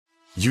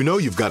You know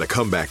you've got a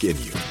comeback in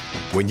you.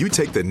 When you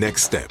take the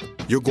next step,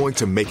 you're going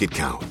to make it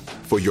count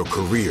for your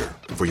career,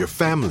 for your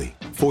family,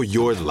 for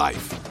your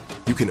life.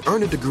 You can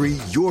earn a degree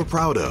you're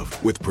proud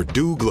of with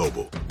Purdue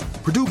Global.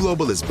 Purdue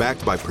Global is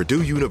backed by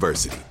Purdue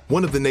University,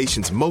 one of the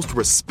nation's most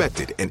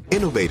respected and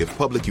innovative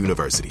public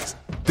universities.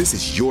 This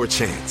is your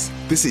chance.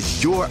 This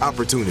is your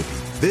opportunity.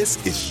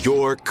 This is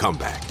your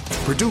comeback.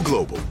 Purdue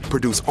Global,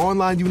 Purdue's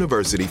online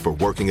university for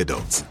working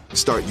adults.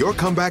 Start your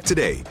comeback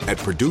today at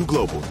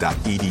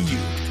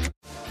purdueglobal.edu.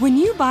 When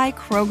you buy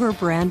Kroger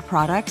brand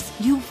products,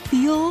 you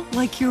feel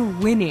like you're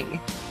winning.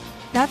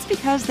 That's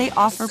because they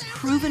offer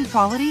proven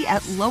quality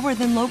at lower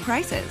than low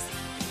prices.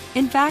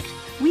 In fact,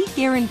 we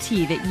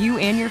guarantee that you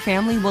and your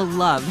family will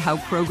love how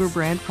Kroger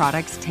brand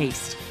products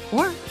taste,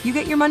 or you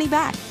get your money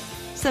back.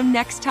 So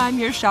next time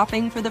you're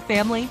shopping for the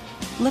family,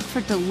 look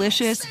for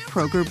delicious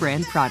Kroger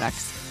brand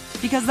products,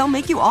 because they'll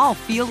make you all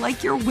feel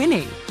like you're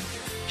winning.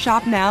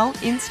 Shop now,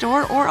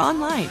 in-store, or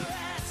online.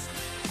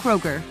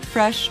 Kroger,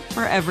 fresh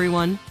for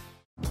everyone.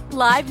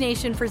 Live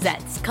Nation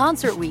presents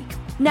Concert Week.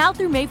 Now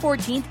through May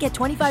 14th, get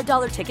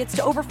 $25 tickets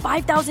to over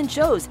 5,000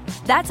 shows.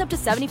 That's up to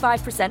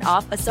 75%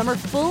 off a summer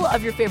full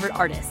of your favorite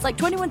artists like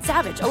 21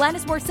 Savage,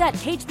 Alanis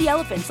Morissette, Cage the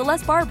Elephant,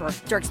 Celeste Barber,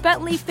 Dierks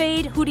Bentley,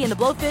 Fade, Hootie and the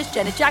Blowfish,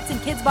 Janet Jackson,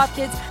 Kids Bop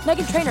Kids,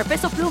 Meghan Trainor,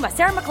 Peso Pluma,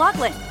 Sarah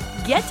McLachlan.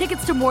 Get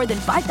tickets to more than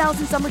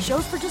 5,000 summer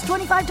shows for just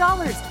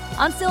 $25.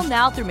 Until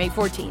now through May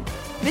 14th.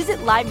 Visit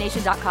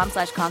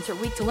LiveNation.com/Concert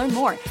Week to learn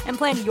more and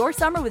plan your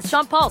summer with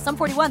Sean Paul, Sum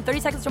 41, 30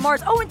 Seconds to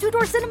Mars, and Two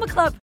Door Cinema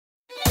Club.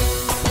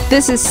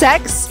 This is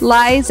Sex,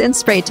 Lies, and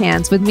Spray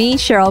Tans with me,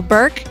 Cheryl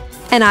Burke,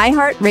 an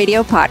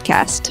iHeartRadio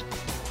podcast.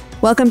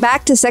 Welcome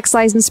back to Sex,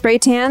 Lies, and Spray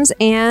Tans.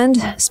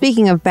 And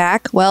speaking of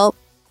back, well,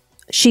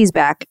 she's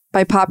back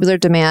by popular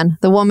demand.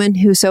 The woman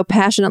who so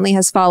passionately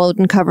has followed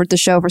and covered the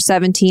show for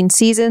 17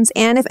 seasons.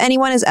 And if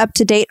anyone is up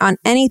to date on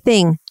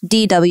anything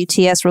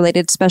DWTS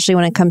related, especially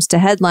when it comes to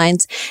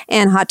headlines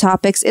and hot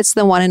topics, it's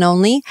the one and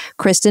only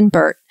Kristyn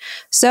Burtt.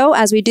 So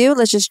as we do,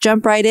 let's just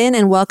jump right in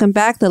and welcome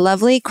back the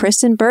lovely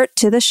Kristyn Burtt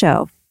to the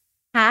show.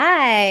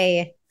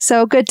 Hi.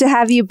 So good to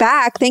have you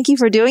back. Thank you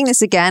for doing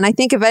this again. I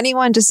think if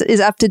anyone just is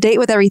up to date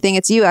with everything,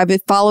 it's you. I've been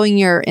following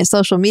your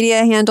social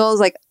media handles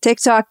like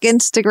TikTok,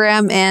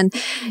 Instagram, and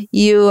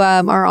you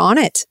are on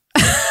it.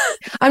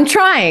 I'm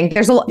trying.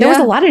 There was a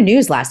lot of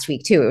news last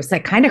week too. It was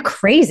like kind of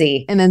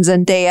crazy. And then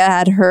Zendaya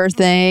had her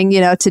thing,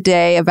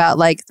 today about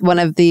like one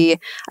of the,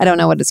 I don't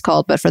know what it's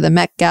called, but for the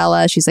Met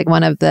Gala, she's like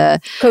one of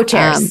the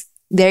co-chairs.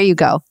 There you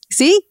go.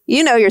 See,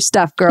 you know your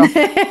stuff, girl.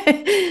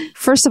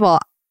 First of all,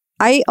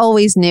 I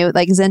always knew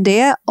like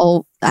Zendaya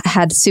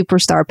had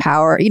superstar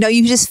power. You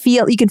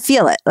can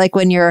feel it like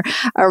when you're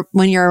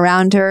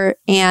around her.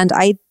 And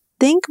I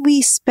think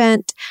was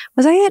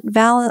I at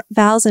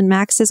Val's and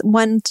Max's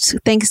one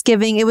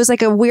Thanksgiving? It was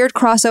like a weird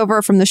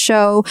crossover from the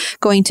show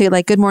going to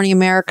like Good Morning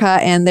America.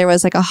 And there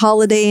was like a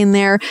holiday in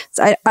there.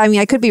 So I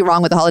mean, I could be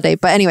wrong with the holiday,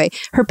 but anyway,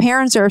 her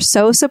parents are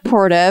so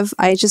supportive.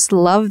 I just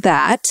love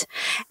that.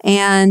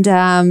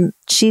 And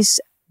she's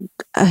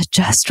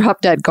just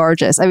drop dead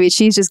gorgeous. I mean,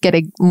 she's just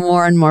getting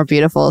more and more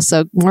beautiful.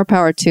 So more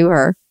power to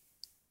her.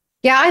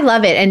 Yeah, I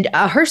love it. And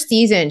her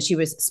season, she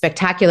was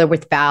spectacular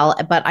with Val.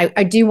 But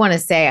I do want to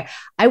say,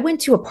 I went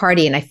to a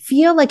party and I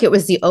feel like it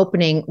was the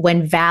opening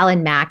when Val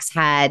and Max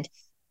had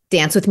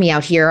Dance With Me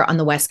out here on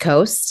the West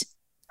Coast.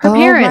 Her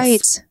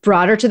parents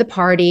brought her to the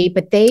party,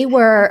 but they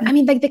were, I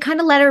mean, like they kind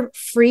of let her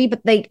free,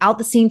 but at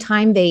the same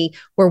time, they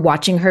were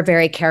watching her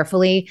very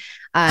carefully.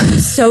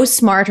 So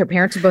smart. Her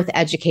parents are both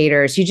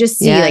educators. You just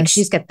see like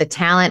she's got the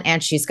talent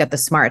and she's got the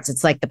smarts.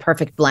 It's like the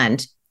perfect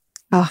blend.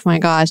 Oh my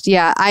gosh.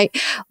 Yeah.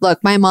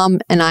 My mom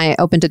and I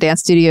opened a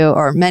dance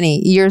studio many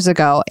years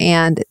ago.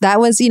 And that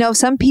was,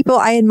 some people,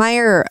 I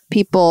admire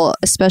people,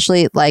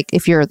 especially like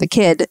if you're the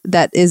kid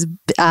that is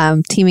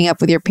teaming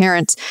up with your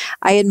parents.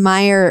 I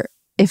admire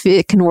if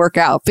it can work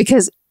out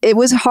because it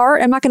was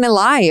hard. I'm not going to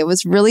lie. It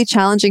was really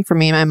challenging for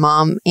me and my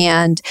mom.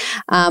 And,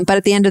 but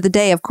at the end of the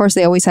day, of course,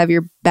 they always have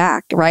your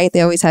back, right?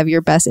 They always have your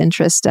best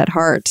interest at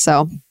heart.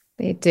 So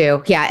they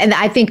do. Yeah. And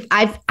I think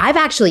I've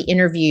actually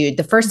interviewed,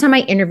 the first time I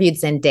interviewed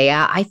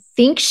Zendaya, I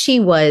think she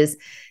was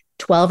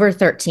 12 or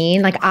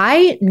 13. Like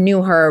I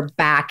knew her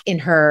back in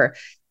her,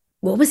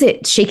 what was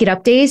it? Shake It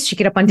Up days?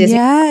 Shake It Up on Disney?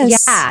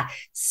 Yes. Yeah.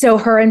 So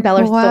her and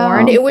Bella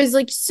Thorne, it was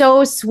like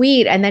so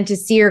sweet. And then to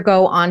see her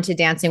go on to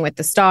Dancing with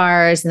the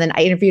Stars. And then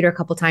I interviewed her a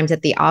couple times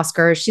at the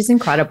Oscars. She's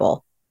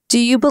incredible. Do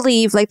you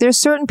believe like there's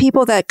certain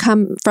people that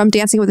come from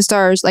Dancing with the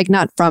Stars, like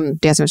not from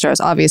Dancing with the Stars,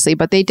 obviously,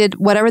 but they did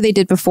whatever they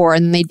did before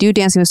and they do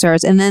Dancing with the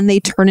Stars and then they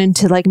turn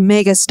into like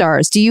mega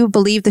stars. Do you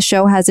believe the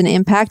show has an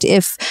impact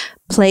if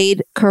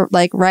played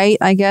like right?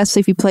 I guess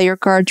if you play your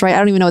cards right. I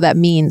don't even know what that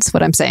means,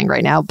 what I'm saying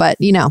right now, but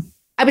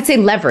I would say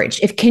leverage.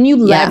 Can you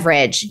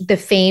leverage the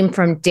fame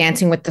from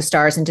Dancing with the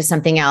Stars into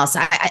something else?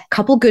 A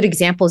couple good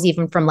examples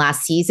even from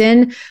last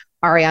season.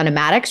 Ariana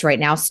Madix right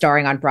now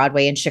starring on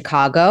Broadway in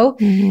Chicago.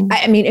 Mm-hmm.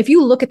 I mean, if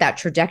you look at that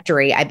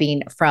trajectory, I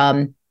mean,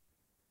 from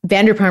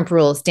Vanderpump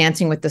Rules,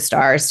 Dancing with the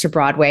Stars to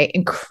Broadway,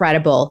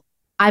 incredible.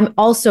 I'm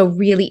also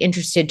really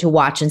interested to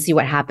watch and see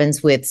what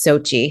happens with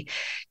Sochi.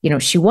 You know,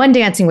 she won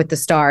Dancing with the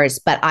Stars,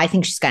 but I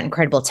think she's got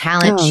incredible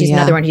talent. She's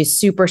another one who's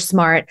super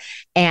smart.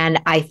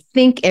 And I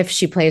think if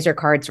she plays her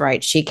cards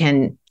right, she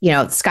can, you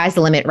know, sky's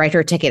the limit, write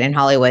her ticket in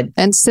Hollywood.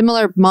 And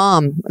similar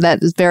mom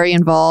that is very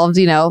involved,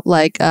 you know,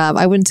 like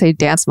I wouldn't say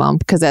dance mom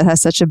because that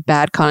has such a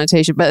bad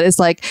connotation, but it's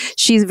like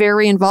she's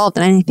very involved.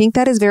 And I think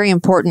that is very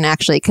important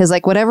actually, because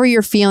like whatever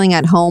you're feeling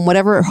at home,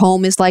 whatever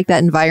home is like,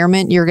 that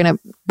environment, you're going to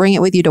bring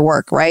it with you to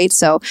work, right?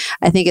 So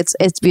I think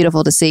it's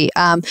beautiful to see.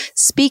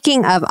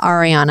 Speaking of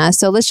Ariana,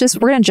 so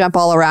we're going to jump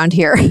all around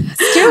here.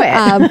 Let's do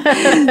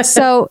it.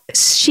 So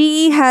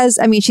she has,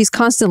 I mean, she's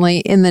constantly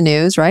in the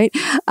news, right?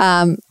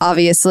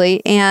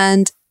 Obviously.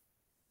 And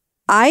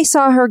I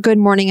saw her Good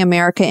Morning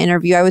America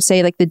interview, I would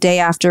say like the day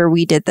after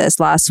we did this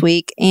last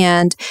week.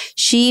 And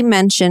she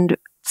mentioned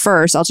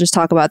first, I'll just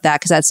talk about that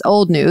because that's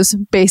old news,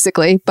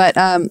 basically. But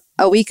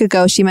a week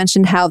ago, she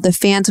mentioned how the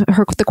fans,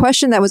 the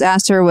question that was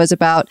asked her was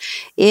about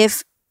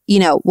if, you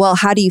know, well,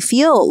 how do you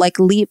feel like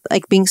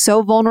being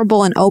so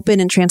vulnerable and open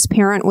and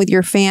transparent with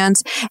your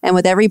fans and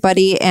with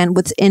everybody and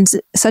within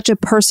such a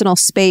personal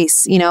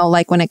space, you know,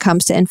 like when it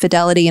comes to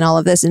infidelity and all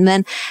of this. And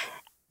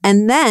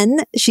then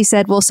she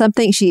said, well,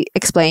 something she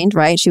explained,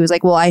 right? She was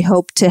like, well, I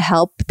hope to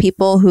help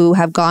people who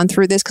have gone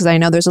through this because I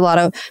know there's a lot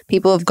of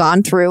people who have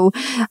gone through,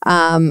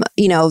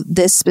 you know,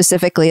 this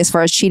specifically as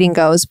far as cheating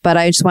goes, but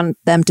I just want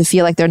them to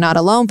feel like they're not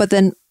alone. But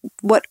then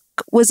what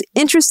was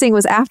interesting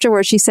was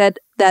afterwards, she said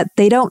that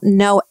they don't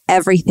know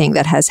everything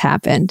that has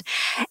happened.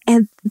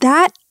 And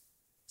that,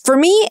 for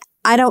me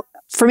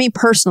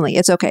personally,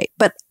 it's okay.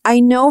 But I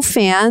know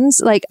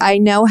fans, like I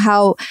know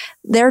how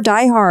they're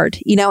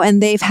diehard, you know,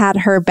 and they've had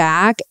her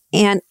back.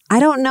 And I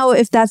don't know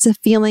if that's a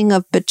feeling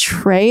of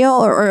betrayal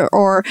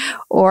or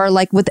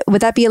like, would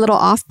that be a little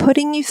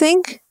off-putting, you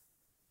think?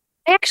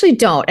 I actually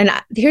don't. And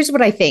here's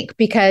what I think,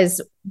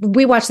 because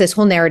we watched this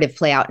whole narrative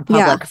play out in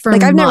public for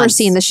like months. I've never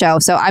seen the show,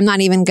 so I'm not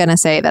even going to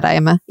say that I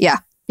am Yeah,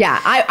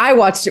 I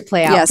watched it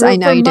play out. Yes, I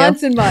know you do.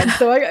 Months and months.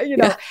 So you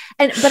know,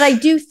 but I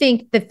do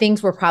think that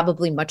things were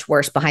probably much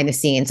worse behind the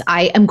scenes.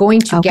 I am going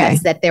to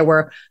guess that there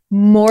were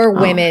more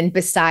women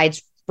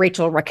besides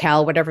Rachel,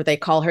 Raquel, whatever they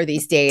call her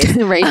these days.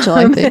 Rachel,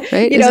 I think,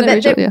 right? You know,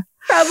 that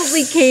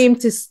probably came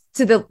to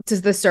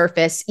the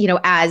surface, you know,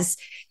 as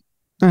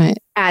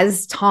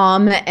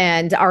Tom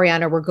and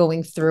Ariana were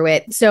going through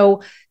it.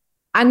 So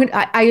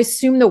I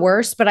assume the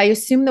worst, but I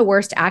assume the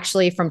worst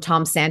actually from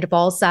Tom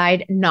Sandoval's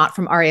side, not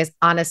from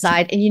Ariana's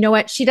side. And you know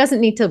what? She doesn't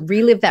need to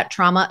relive that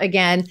trauma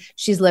again.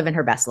 She's living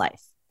her best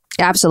life.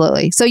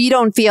 Absolutely. So you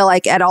don't feel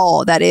like at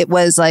all that it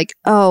was like,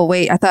 oh,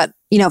 wait, I thought,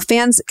 you know,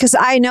 fans, because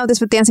I know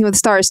this with Dancing with the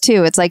Stars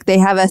too. It's like they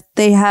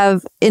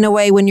have in a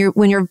way when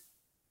you're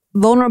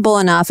vulnerable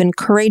enough and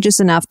courageous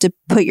enough to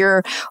put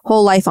your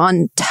whole life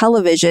on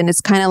television, it's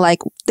kind of like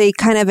they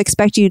kind of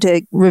expect you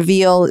to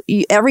reveal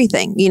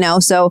everything, you know,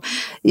 so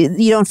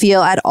you don't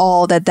feel at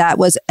all that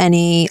was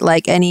any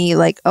like,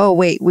 oh,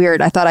 wait,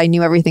 weird. I thought I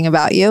knew everything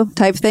about you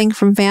type thing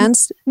from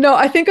fans. No,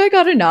 I think I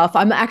got enough.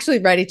 I'm actually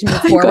ready to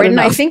move forward.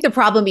 And I think the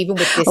problem even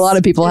with this, a lot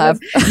of people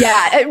have.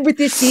 Yeah. With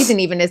this season,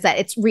 even is that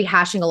it's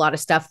rehashing a lot of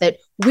stuff that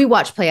we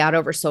watch play out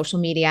over social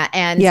media.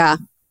 And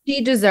she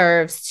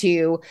deserves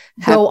to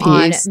go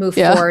on, move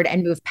forward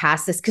and move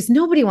past this because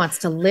nobody wants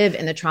to live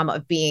in the trauma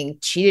of being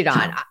cheated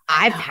on.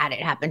 I've had it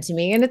happen to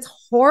me and it's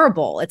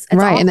horrible. It's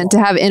right. awful. And then to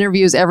have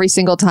interviews every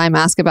single time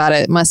ask about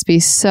it must be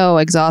so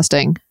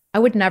exhausting. I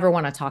would never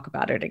want to talk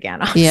about it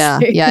again. Honestly.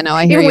 Yeah. No,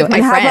 I hear you. With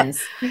my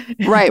friends.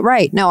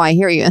 Right. No, I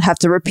hear you and have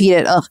to repeat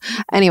it. Ugh.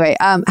 Anyway,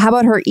 how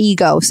about her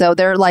ego? So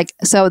they're like,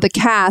 so the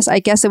cast, I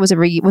guess it was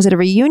was it a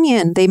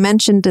reunion? They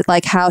mentioned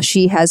like how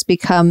she has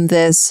become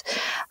this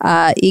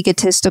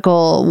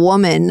egotistical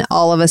woman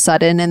all of a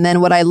sudden. And then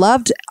what I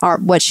loved,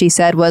 what she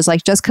said was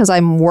like, just because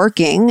I'm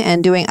working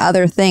and doing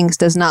other things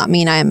does not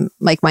mean I'm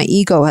like my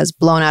ego has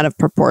blown out of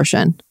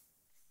proportion.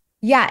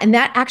 Yeah. And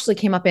that actually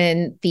came up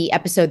in the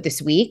episode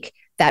this week.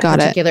 That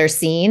particular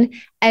scene.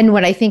 And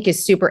what I think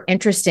is super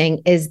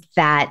interesting is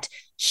that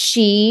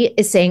she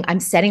is saying, I'm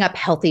setting up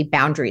healthy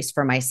boundaries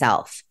for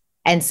myself.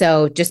 And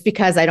so just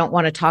because I don't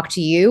want to talk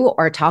to you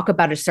or talk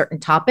about a certain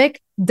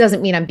topic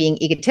doesn't mean I'm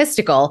being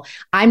egotistical.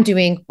 I'm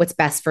doing what's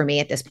best for me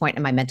at this point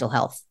in my mental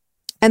health.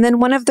 And then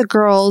one of the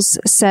girls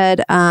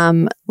said,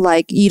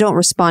 like, you don't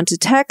respond to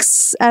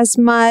texts as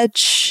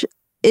much.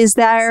 Is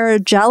there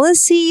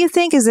jealousy, you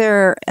think? Is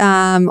there,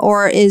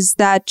 or is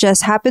that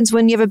just happens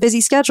when you have a busy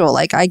schedule?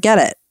 Like, I get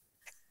it.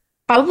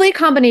 Probably a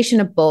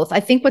combination of both. I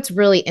think what's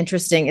really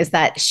interesting is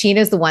that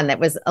Sheena's the one that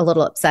was a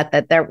little upset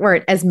that there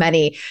weren't as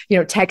many, you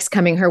know, texts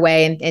coming her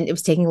way and it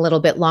was taking a little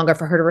bit longer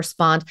for her to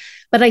respond.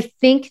 But I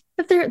think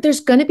that there's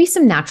going to be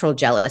some natural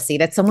jealousy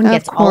that someone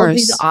gets all of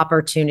these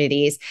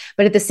opportunities.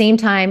 But at the same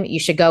time, you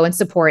should go and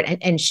support.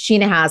 And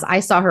Sheena has. I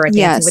saw her at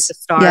Dancing with the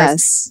Stars.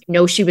 Yes. I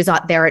know she was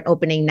out there at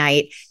opening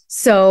night.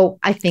 So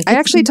I think I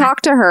actually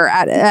talked to her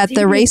at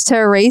the Race to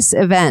Race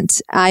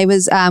event. I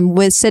was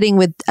sitting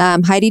with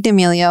Heidi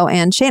D'Amelio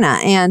and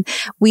Shayna, and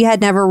we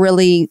had never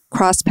really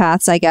crossed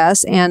paths, I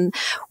guess. And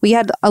we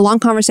had a long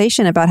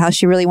conversation about how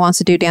she really wants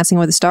to do Dancing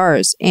with the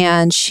Stars.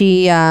 And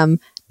she,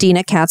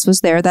 Dina Katz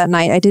was there that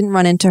night. I didn't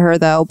run into her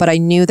though, but I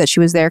knew that she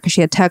was there because she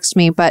had texted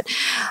me. But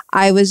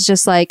I was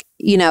just like,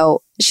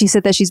 she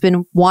said that she's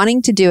been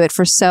wanting to do it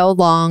for so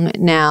long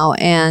now.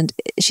 And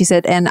she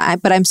said,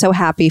 but I'm so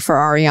happy for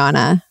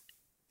Ariana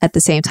at the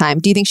same time.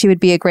 Do you think she would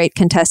be a great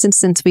contestant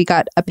since we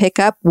got a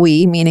pickup?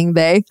 We, meaning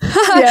they.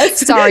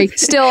 Yes. Sorry.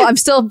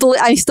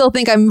 I still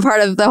think I'm part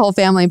of the whole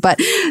family.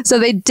 But so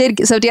they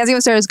did. So Dancing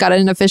with the Stars got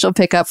an official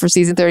pickup for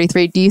season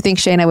 33. Do you think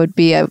Shayna would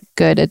be a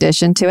good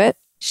addition to it?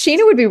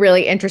 Sheena would be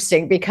really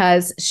interesting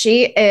because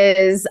she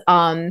is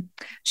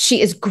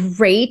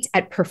great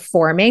at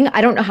performing.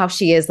 I don't know how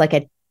she is like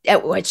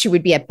at what she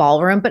would be at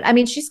ballroom, but I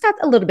mean, she's got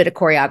a little bit of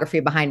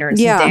choreography behind her and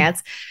some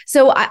dance.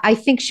 So I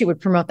think she would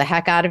promote the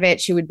heck out of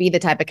it. She would be the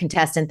type of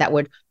contestant that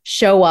would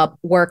show up,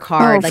 work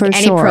hard. Like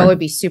any pro would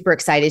be super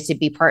excited to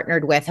be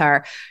partnered with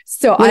her.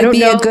 So would it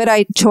be a good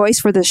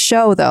choice for the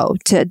show though,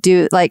 to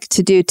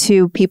do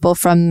two people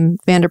from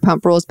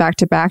Vanderpump Rules back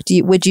to back?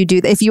 Would you do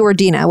if you were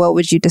Dina, what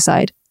would you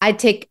decide? I'd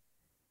take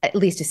at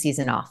least a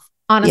season off.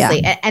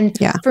 Honestly. Yeah. And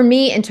for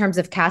me, in terms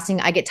of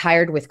casting, I get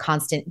tired with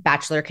constant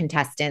Bachelor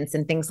contestants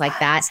and things like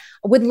that.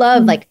 I would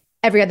love like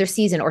every other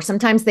season, or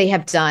sometimes they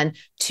have done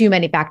too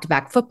many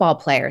back-to-back football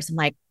players. I'm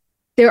like,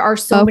 there are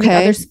so many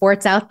other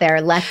sports out there.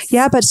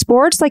 But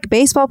sports like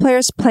baseball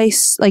players play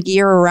like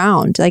year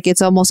round. Like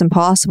it's almost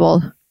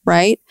impossible,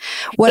 right?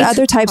 What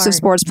other types of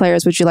sports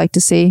players would you like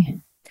to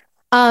see?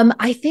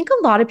 I think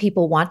a lot of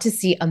people want to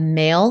see a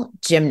male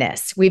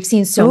gymnast. We've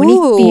seen so many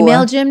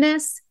female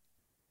gymnasts.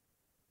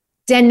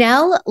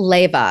 Danelle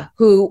Leyva,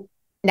 who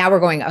now we're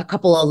going a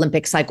couple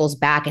Olympic cycles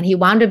back, and he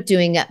wound up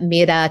doing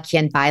Mira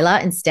Quien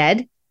Baila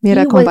instead.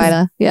 Mira Quien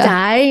Baila,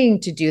 dying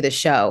to do the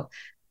show,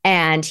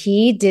 and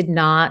he did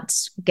not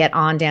get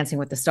on Dancing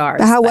with the Stars.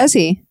 But how was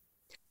he?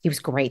 He was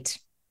great.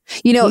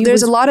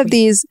 There's a lot of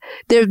these.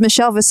 There's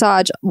Michelle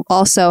Visage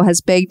also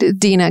has begged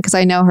Dina, because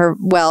I know her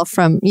well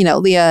from, Leah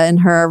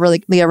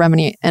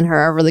Remini and her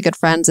are really good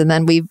friends. And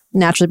then we've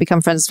naturally become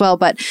friends as well.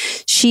 But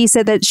she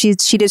said that she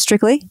did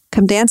Strictly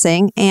Come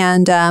Dancing.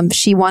 And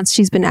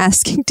she's been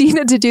asking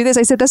Dina to do this.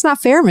 I said, that's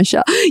not fair,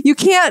 Michelle. You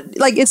can't,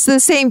 it's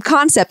the same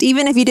concept.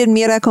 Even if you did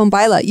Mira Con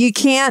Baila, you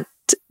can't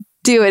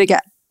do it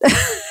again.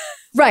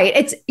 Right.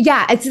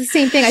 It's the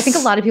same thing. I think a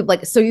lot of people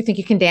so you think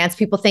you can dance.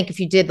 People think if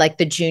you did like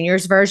the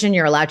juniors version,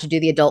 you're allowed to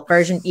do the adult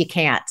version. You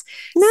can't.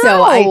 No.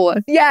 So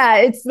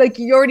it's like,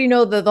 you already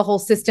know the whole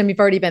system. You've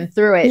already been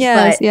through it.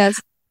 Yes.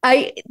 Yes.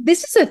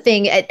 This is a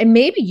thing, and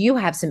maybe you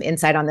have some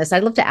insight on this.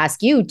 I'd love to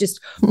ask you. Just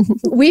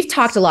we've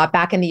talked a lot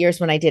back in the years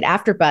when I did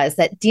AfterBuzz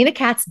that Dina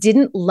Katz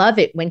didn't love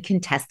it when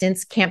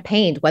contestants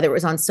campaigned, whether it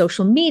was on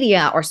social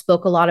media or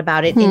spoke a lot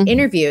about it in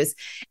interviews.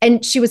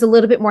 And she was a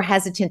little bit more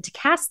hesitant to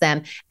cast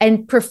them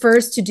and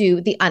prefers to do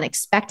the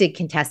unexpected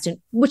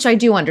contestant, which I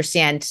do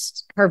understand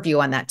her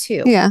view on that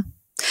too. Yeah.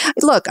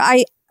 Look,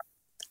 I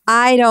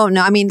don't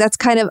know. I mean, that's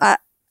kind of.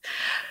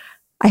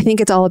 I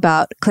think it's all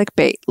about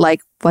clickbait,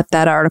 like what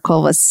that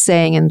article was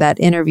saying in that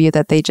interview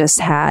that they just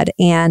had.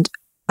 And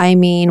I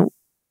mean,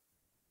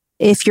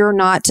 if you're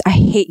not, I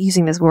hate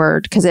using this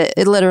word because it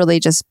literally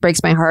just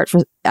breaks my heart.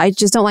 I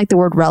just don't like the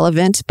word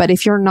relevant. But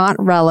if you're not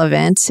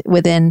relevant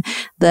within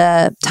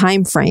the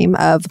time frame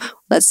of,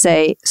 let's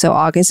say, so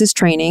August is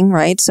training,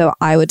 right? So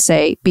I would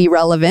say be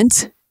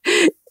relevant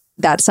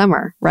that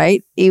summer,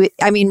 right?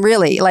 I mean,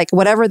 really, like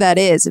whatever that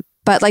is.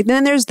 But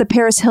then there's the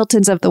Paris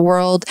Hiltons of the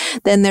world.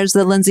 Then there's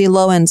the Lindsay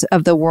Lohans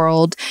of the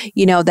world,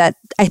 that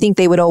I think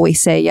they would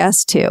always say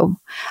yes to.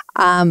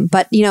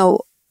 But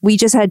we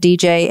just had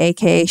DJ,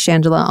 aka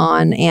Shangela,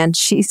 on, and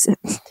he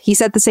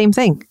said the same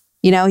thing.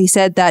 He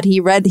said that he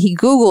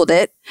Googled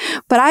it,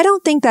 but I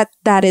don't think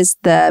that is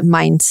the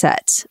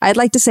mindset. I'd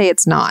like to say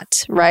it's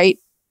not, right?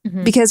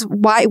 Mm-hmm. Because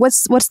why?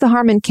 What's the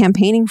harm in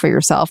campaigning for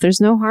yourself?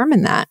 There's no harm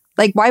in that.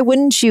 Like, why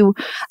wouldn't you?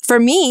 For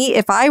me,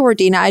 if I were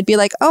Dina, I'd be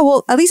like, oh,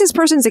 well, at least this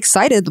person's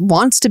excited,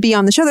 wants to be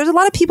on the show. There's a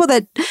lot of people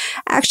that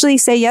actually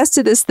say yes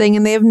to this thing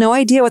and they have no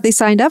idea what they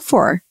signed up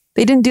for.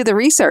 They didn't do the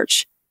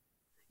research,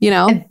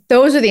 And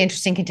those are the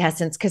interesting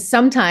contestants because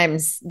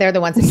sometimes they're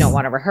the ones that don't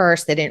want to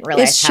rehearse. They didn't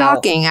realize It's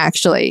shocking,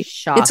 actually.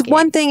 Shocking. It's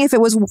one thing if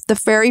it was the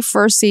very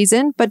first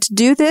season, but to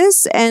do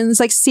this and it's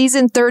like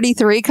season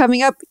 33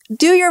 coming up,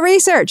 do your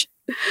research.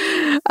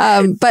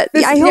 But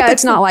I hope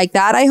it's not like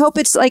that. I hope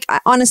it's like,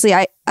 honestly,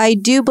 I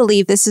do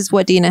believe this is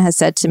what Dina has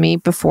said to me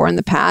before in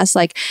the past.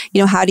 Like,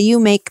 how do you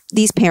make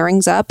these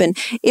pairings up? And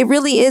it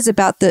really is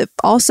about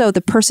also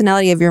the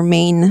personality of your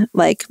main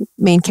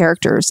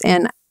characters.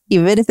 And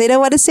even if they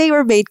don't want to say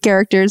we're main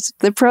characters,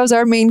 the pros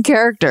are main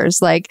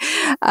characters. Like,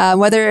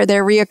 whether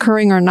they're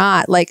reoccurring or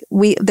not,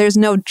 there's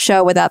no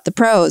show without the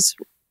pros.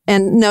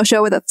 and no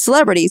show with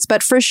celebrities,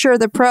 but for sure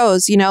the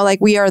pros,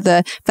 like we are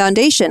the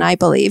foundation, I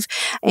believe.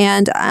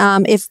 And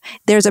if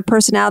there's a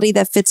personality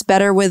that fits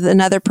better with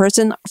another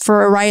person,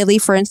 for Riley,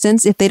 for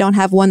instance, if they don't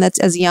have one that's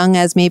as young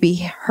as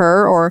maybe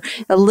her or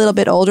a little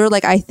bit older,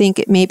 like I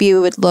think maybe it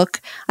would look,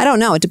 I don't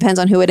know, it depends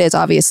on who it is,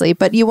 obviously,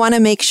 but you want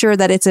to make sure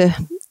that it's a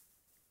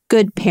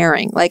good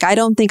pairing. Like, I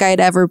don't think I'd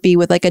ever be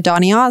with like a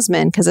Donny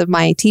Osmond because of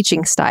my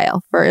teaching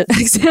style, for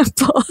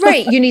example.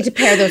 Right. You need to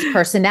pair those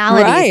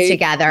personalities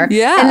together.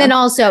 Yeah. And then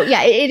also,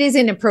 it is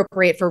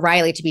inappropriate for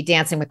Riley to be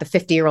dancing with the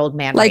 50-year-old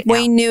man like right now.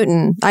 Wayne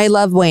Newton. I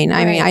love Wayne.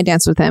 I mean, I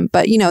dance with him,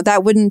 but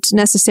that wouldn't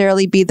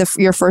necessarily be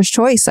your first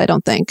choice, I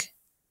don't think.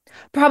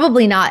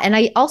 Probably not. And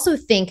I also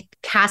think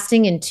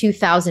casting in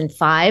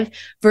 2005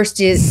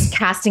 versus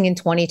casting in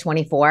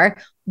 2024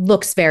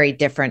 looks very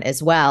different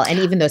as well. And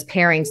even those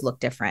pairings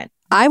look different.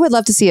 I would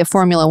love to see a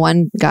Formula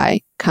One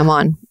guy come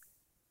on.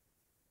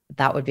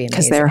 That would be amazing.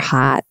 Because they're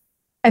hot.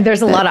 And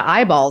there's a lot of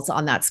eyeballs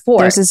on that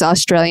sport. There's this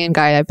Australian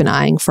guy I've been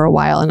eyeing for a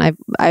while, and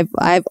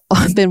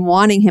I've been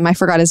wanting him. I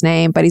forgot his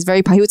name, but he's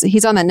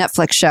he's on the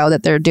Netflix show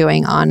that they're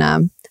doing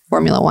on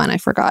Formula One. I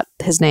forgot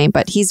his name,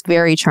 but he's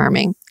very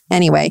charming.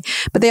 Anyway,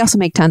 but they also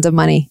make tons of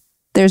money.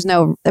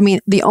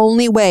 The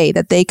only way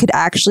that they could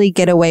actually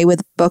get away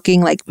with booking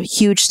like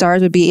huge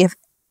stars would be if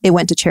it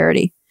went to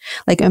charity.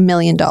 Like $1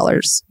 million.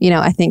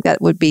 I think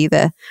that would be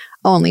the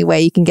only way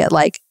you can get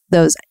like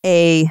those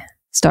A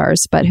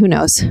stars, but who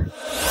knows?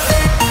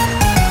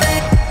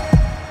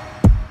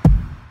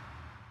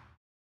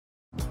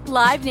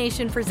 Live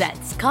Nation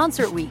presents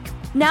Concert Week.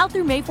 Now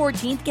through May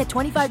 14th, get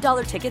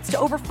 $25 tickets to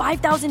over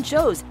 5,000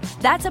 shows.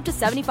 That's up to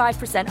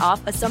 75%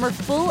 off a summer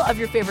full of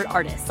your favorite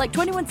artists like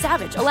 21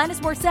 Savage,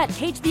 Alanis Morissette,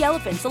 Cage the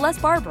Elephant,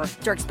 Celeste Barber,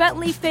 Dierks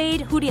Bentley,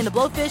 Fade, Hootie and the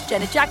Blowfish,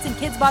 Janet Jackson,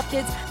 Kids Bop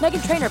Kids,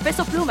 Meghan Trainor,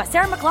 Bissell Pluma,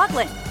 Sarah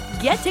McLachlan.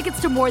 Get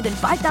tickets to more than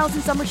 5,000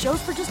 summer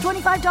shows for just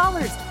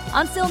 $25.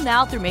 Until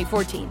now through May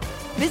 14th.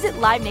 Visit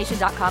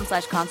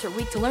LiveNation.com/Concert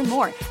Week to learn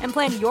more and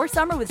plan your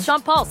summer with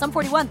Sean Paul, Sum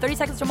 41, 30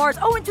 Seconds to Mars,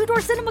 and Two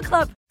Door Cinema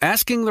Club.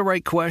 Asking the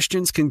right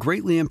questions can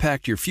greatly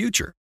impact your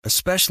future,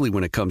 especially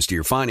when it comes to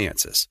your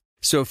finances.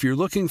 So if you're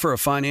looking for a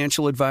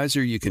financial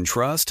advisor you can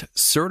trust,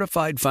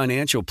 certified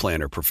financial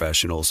planner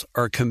professionals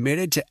are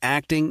committed to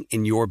acting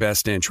in your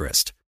best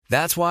interest.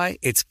 That's why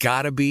it's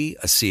got to be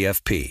a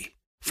CFP.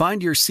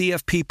 Find your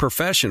CFP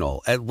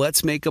professional at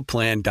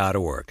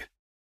letsmakeaplan.org.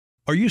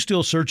 Are you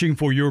still searching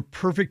for your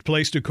perfect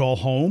place to call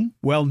home?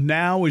 Well,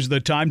 now is the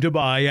time to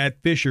buy at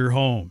Fisher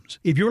Homes.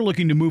 If you're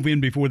looking to move in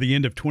before the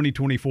end of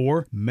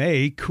 2024,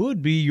 May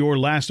could be your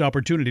last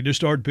opportunity to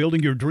start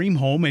building your dream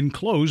home and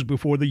close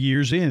before the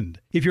year's end.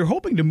 If you're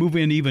hoping to move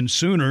in even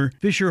sooner,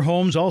 Fisher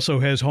Homes also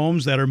has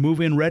homes that are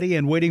move-in ready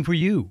and waiting for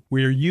you,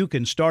 where you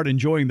can start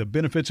enjoying the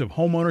benefits of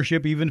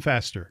homeownership even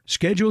faster.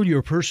 Schedule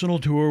your personal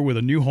tour with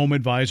a new home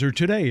advisor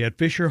today at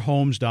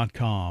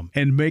FisherHomes.com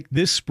and make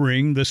this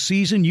spring the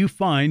season you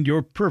find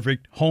your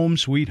perfect home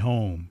sweet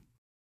home.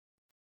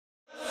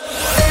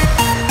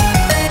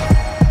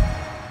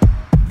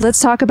 Let's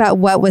talk about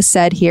what was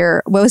said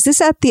here. Was this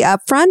at the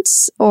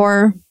upfronts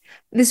or?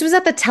 This was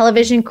at the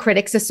Television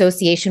Critics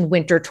Association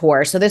Winter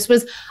Tour. So this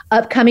was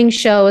upcoming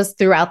shows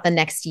throughout the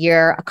next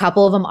year. A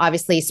couple of them,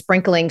 obviously,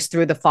 sprinklings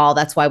through the fall.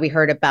 That's why we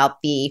heard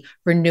about the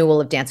renewal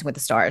of Dancing with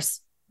the Stars.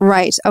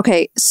 Right.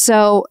 Okay.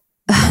 So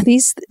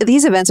these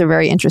events are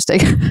very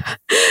interesting.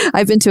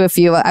 I've been to a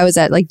few. I was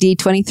at like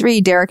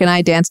D23. Derek and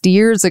I danced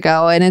years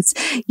ago, and it's,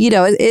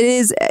 it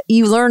is,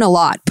 you learn a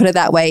lot, put it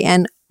that way.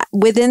 And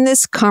within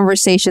this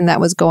conversation that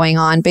was going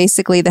on,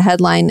 basically the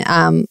headline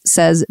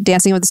says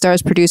Dancing with the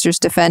Stars producers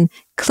defend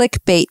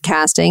clickbait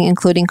casting,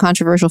 including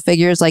controversial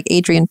figures like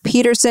Adrian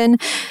Peterson.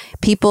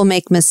 People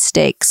make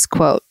mistakes,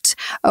 quote.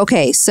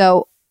 Okay,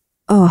 so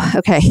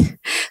okay.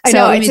 I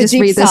know, let me just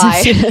read this.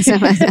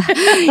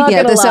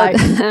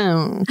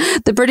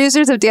 The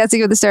producers of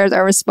Dancing with the Stars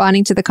are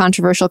responding to the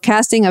controversial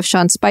casting of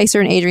Sean Spicer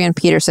and Adrian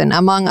Peterson,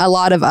 among a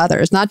lot of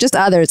others. Not just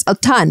others, a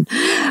ton.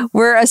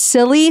 We're a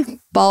silly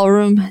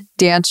ballroom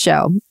dance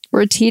show.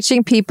 We're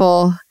teaching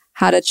people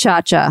how to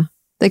cha-cha.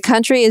 The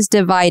country is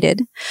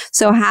divided,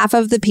 so half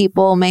of the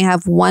people may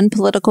have one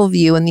political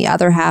view and the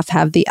other half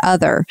have the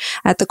other.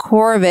 At the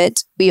core of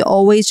it, we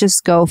always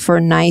just go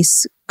for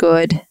nice,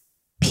 good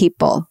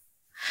people.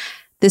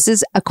 This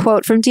is a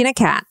quote from Tina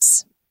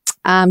Katz.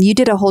 You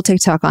did a whole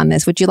TikTok on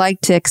this. Would you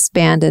like to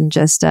expand and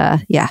just,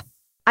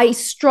 I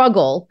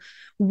struggle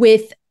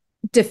with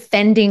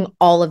defending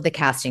all of the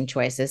casting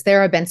choices.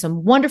 There have been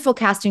some wonderful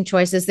casting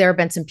choices. There have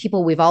been some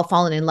people we've all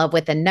fallen in love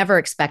with and never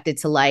expected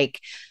to like.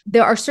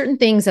 There are certain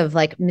things of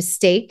like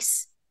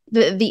mistakes.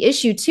 The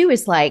issue too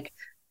is like,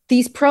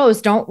 these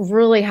pros don't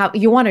really have,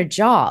 you want a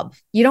job.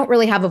 You don't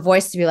really have a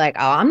voice to be like,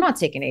 oh, I'm not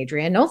taking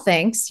Adrian. No,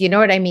 thanks. You know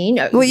what I mean?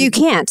 Well, you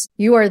can't.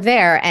 You are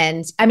there.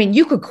 And I mean,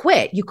 you could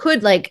quit. You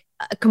could like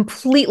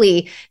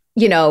completely,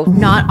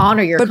 not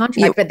honor your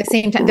contract. But at the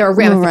same time, there are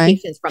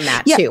ramifications from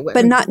that too.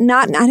 But not,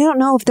 I don't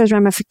know if there's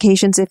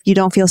ramifications if you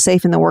don't feel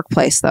safe in the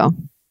workplace though.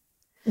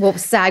 Well,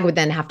 SAG would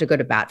then have to go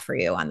to bat for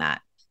you on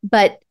that.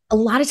 But a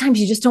lot of times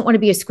you just don't want to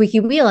be a squeaky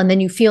wheel. And then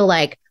you feel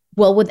like,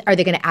 well, are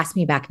they going to ask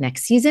me back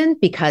next season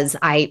because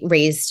I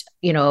raised,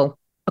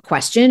 a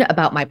question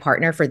about my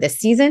partner for this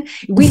season?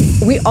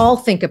 We all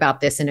think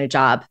about this in a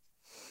job.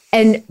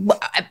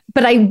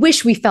 But I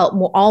wish we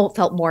all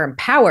felt more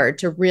empowered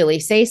to really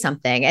say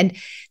something. And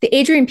the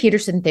Adrian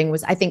Peterson thing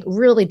was, I think,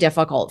 really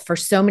difficult for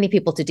so many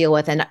people to deal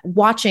with. And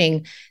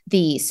watching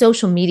the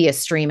social media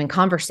stream and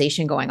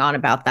conversation going on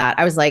about that,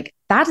 I was like,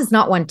 that is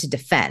not one to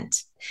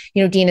defend.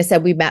 Dina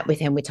said we met with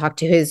him. We talked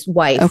to his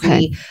wife.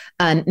 Okay.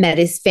 We met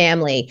his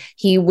family.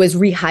 He was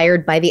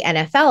rehired by the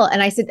NFL.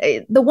 And I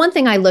said, the one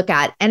thing I look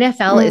at,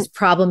 NFL is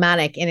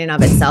problematic in and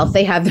of itself.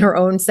 They have their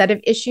own set of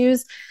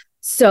issues.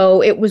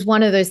 So it was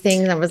one of those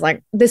things I was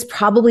like, this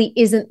probably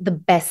isn't the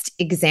best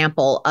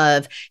example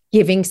of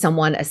giving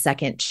someone a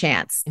second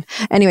chance.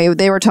 Anyway,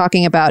 they were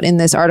talking about in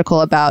this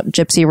article about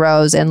Gypsy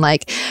Rose and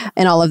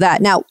all of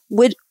that. Now,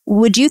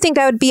 would you think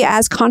that would be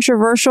as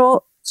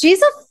controversial?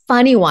 She's a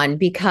funny one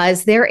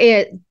because there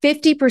is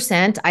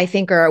 50%, I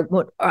think, are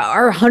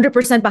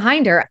 100%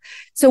 behind her.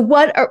 So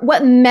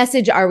what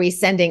message are we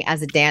sending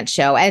as a dance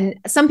show? And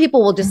some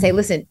people will just say,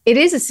 listen, it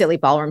is a silly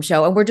ballroom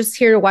show and we're just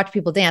here to watch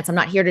people dance. I'm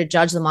not here to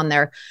judge them on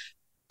their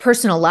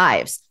personal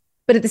lives.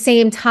 But at the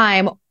same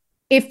time,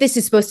 if this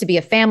is supposed to be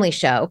a family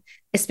show,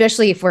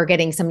 especially if we're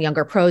getting some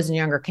younger pros and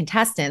younger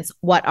contestants,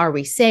 what are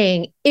we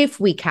saying if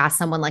we cast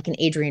someone like an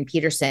Adrian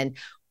Peterson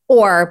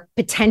or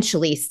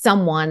potentially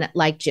someone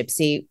like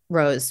Gypsy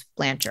Rose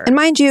Blanchard? And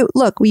mind you,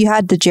 look, we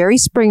had the Jerry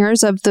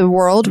Springers of the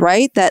world,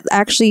 right? That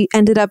actually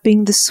ended up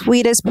being the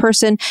sweetest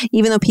person,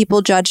 even though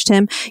people judged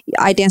him.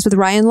 I danced with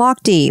Ryan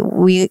Lochte.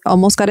 We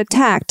almost got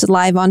attacked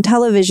live on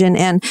television.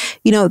 And,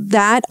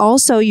 that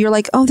also, you're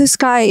like, oh, this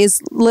guy is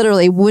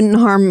literally wouldn't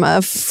harm a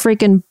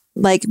freaking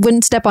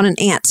wouldn't step on an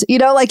ant,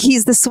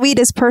 he's the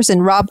sweetest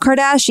person. Rob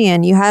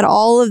Kardashian, you had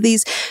all of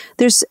these.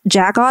 There's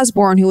Jack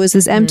Osborne, who was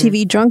this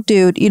MTV drunk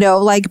dude,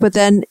 but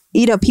then,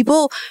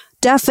 people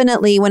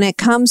definitely, when it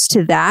comes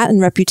to that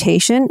and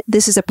reputation,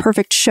 this is a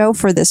perfect show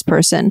for this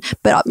person.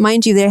 But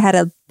mind you, they had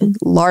a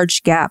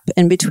large gap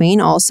in between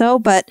also,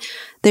 but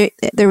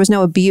there was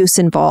no abuse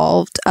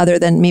involved other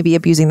than maybe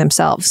abusing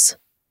themselves.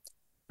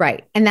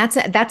 Right. And that's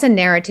a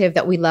narrative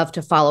that we love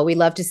to follow. We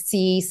love to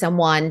see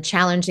someone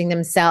challenging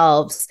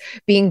themselves,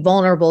 being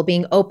vulnerable,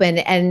 being open,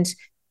 and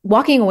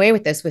walking away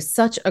with this was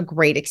such a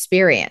great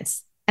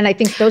experience. And I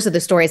think those are the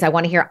stories I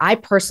want to hear. I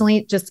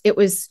personally it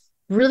was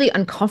really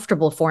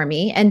uncomfortable for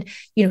me. And,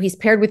 he's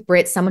paired with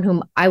Britt, someone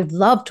whom I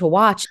love to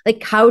watch.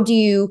 How do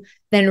you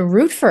then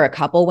root for a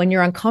couple when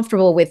you're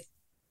uncomfortable with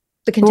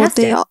the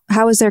contestant?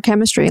 How is their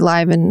chemistry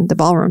live in the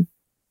ballroom?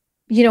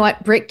 You know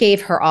what? Britt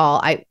gave her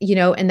all.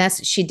 And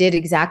she did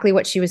exactly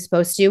what she was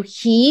supposed to.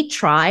 He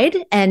tried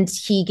and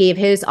he gave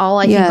his all,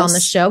 I think, on the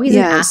show. He's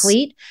an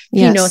athlete.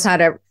 He knows how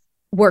to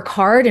work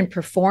hard and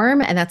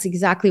perform. And that's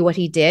exactly what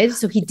he did.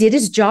 So he did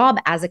his job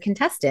as a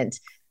contestant.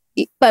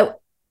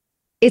 But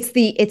it's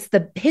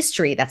the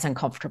history that's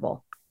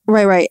uncomfortable.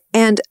 Right.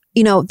 And,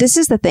 this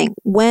is the thing.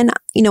 When,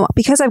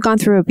 because I've gone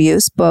through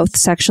abuse, both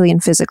sexually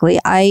and physically,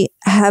 I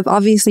have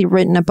obviously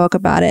written a book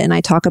about it and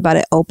I talk about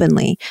it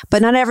openly,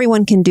 but not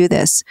everyone can do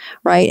this,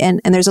 right? And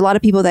there's a lot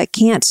of people that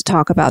can't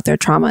talk about their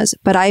traumas,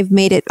 but I've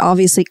made it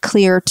obviously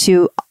clear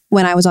to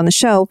when I was on the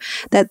show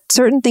that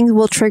certain things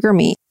will trigger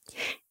me.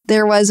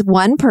 There was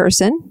one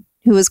person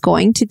who was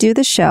going to do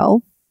the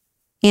show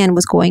and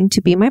was going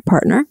to be my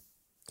partner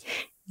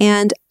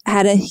and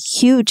had a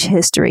huge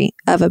history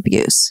of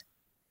abuse.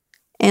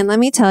 And let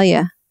me tell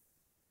you,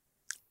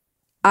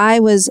 I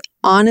was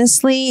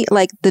honestly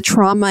the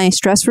trauma and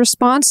stress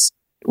response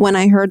when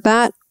I heard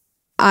that,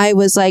 I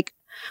was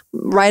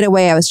right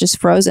away, I was just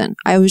frozen.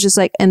 I was just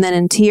and then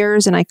in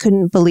tears and I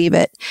couldn't believe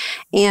it.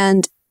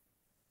 And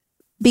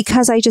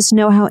because I just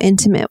know how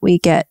intimate we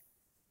get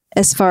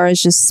as far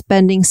as just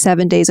spending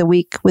 7 days a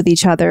week with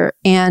each other.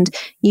 And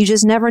you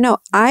just never know.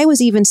 I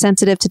was even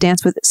sensitive to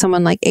dance with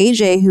someone like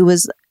AJ, who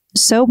was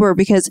sober,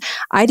 because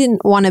I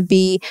didn't want to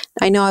be,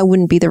 I know I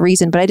wouldn't be the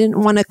reason, but I didn't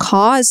want to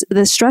cause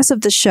the stress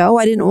of the show.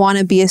 I didn't want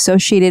to be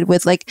associated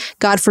with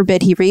God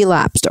forbid he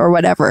relapsed or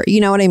whatever. You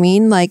know what I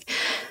mean?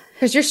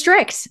 Because you're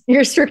strict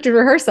in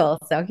rehearsal.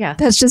 So yeah,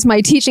 that's just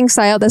my teaching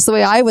style. That's the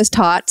way I was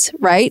taught.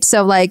 Right.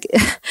 So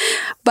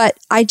but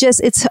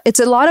it's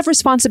a lot of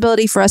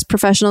responsibility for us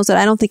professionals that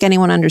I don't think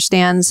anyone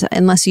understands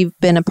unless you've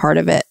been a part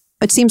of it.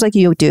 It seems like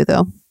you do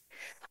though.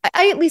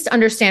 I at least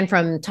understand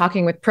from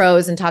talking with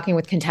pros and talking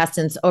with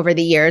contestants over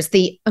the years,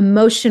 the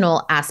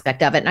emotional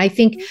aspect of it. And I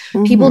think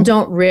people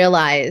don't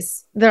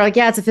realize, they're like,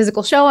 yeah, it's a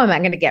physical show. I'm not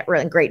going to get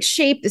really in great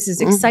shape. This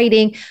is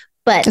exciting.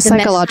 But the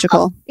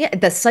psychological.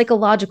 The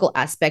psychological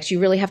aspects, you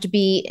really have to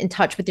be in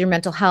touch with your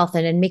mental health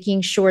and making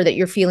sure that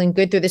you're feeling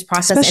good through this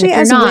process. Especially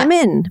as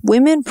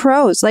women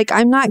pros,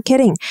 I'm not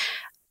kidding.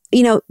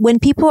 When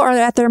people are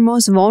at their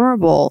most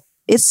vulnerable,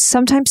 it's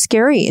sometimes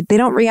scary. They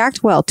don't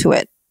react well to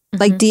it.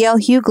 Like DL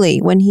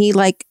Hughley, when he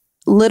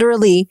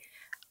literally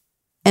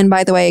and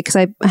by the way, because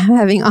I'm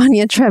having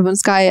Anya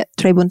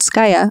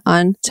Trebunskaya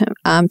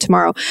on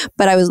tomorrow,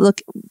 but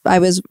I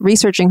was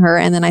researching her,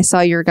 and then I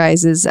saw your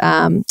guys's.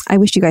 I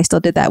wish you guys still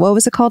did that. What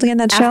was it called again?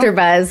 That show?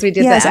 AfterBuzz. We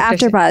did that. Yes,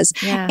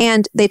 AfterBuzz. Yeah.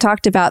 And they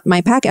talked about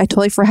my packet. I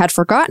totally had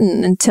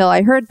forgotten until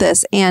I heard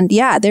this. And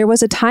yeah, there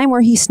was a time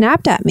where he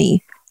snapped at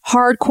me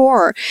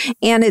hardcore,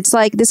 and it's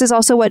like this is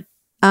also what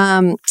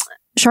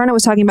Sharna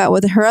was talking about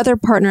with her other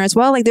partner as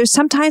well. Like there's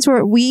some times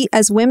where we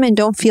as women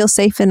don't feel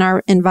safe in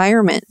our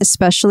environment,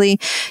 especially,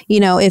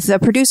 if the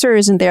producer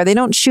isn't there, they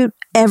don't shoot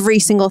every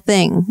single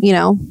thing,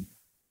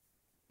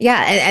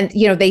 Yeah. And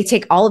they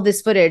take all of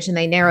this footage and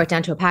they narrow it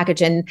down to a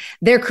package, and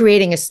they're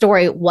creating a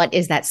story. What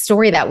is that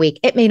story that week?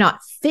 It may not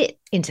fit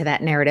into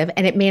that narrative,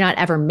 and it may not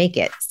ever make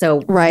it.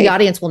 So the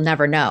audience will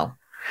never know.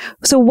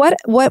 So what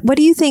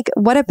do you think?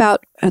 What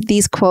about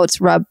these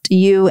quotes rubbed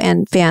you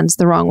and fans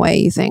the wrong way,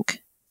 you think?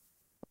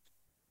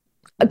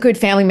 A good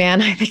family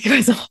man, I think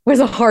was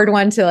a hard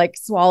one to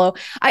swallow.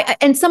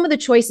 And some of the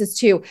choices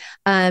too,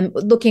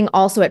 looking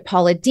also at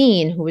Paula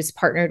Deen, who was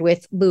partnered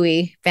with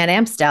Louis Van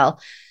Amstel.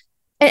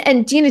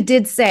 And Dina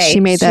did say, she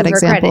made that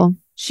example.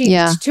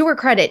 To her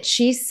credit,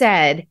 she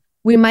said,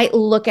 we might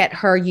look at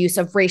her use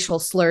of racial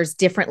slurs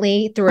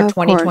differently through a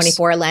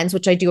 2024 lens,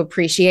 which I do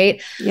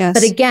appreciate. Yes.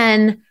 But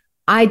again,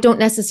 I don't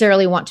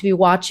necessarily want to be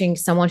watching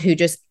someone who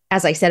just,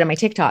 as I said in my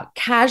TikTok,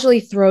 casually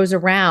throws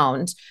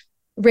around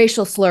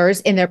racial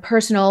slurs in their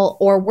personal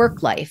or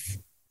work life.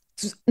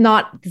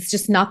 It's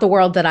just not the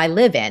world that I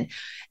live in.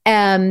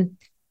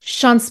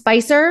 Sean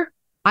Spicer,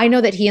 I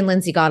know that he and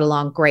Lindsay got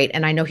along great,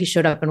 and I know he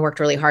showed up and worked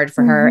really hard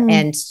for her.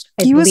 And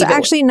he was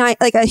actually nice,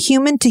 like a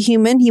human to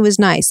human. He was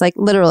nice, like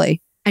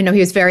literally. I know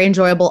he was very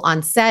enjoyable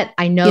on set.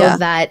 I know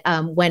that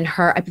when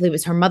I believe it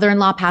was her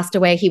mother-in-law passed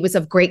away, he was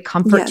of great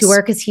comfort to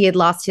her because he had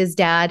lost his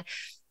dad.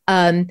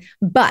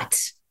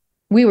 But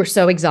we were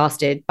so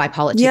exhausted by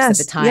politics at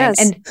the time.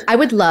 And I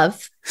would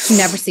love to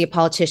never see a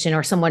politician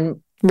or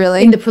someone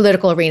really in the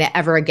political arena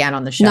ever again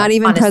on the show. Not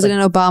even honestly.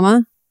 President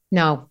Obama?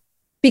 No.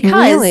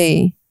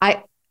 Because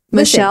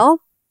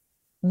Michelle?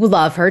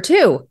 Love her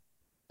too.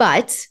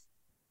 But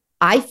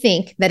I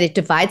think that it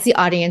divides the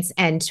audience.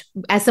 And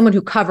as someone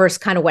who covers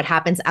kind of what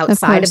happens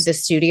outside of the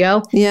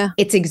studio,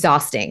 it's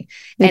exhausting.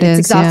 It's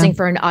exhausting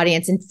for an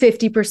audience. And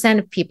 50%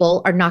 of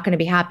people are not going to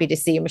be happy to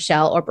see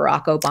Michelle or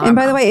Barack Obama. And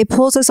by the way, it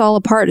pulls us all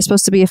apart. It's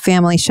supposed to be a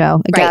family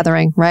show, a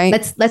gathering, right?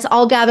 Let's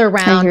all gather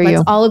around.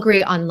 Let's all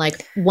agree on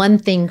one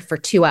thing for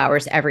 2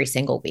 hours every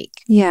single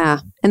week. Yeah.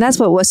 And that's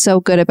what was so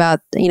good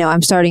about,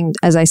 I'm starting,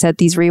 as I said,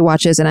 these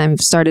rewatches, and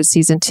I've started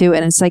season 2,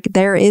 and it's like,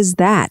 there is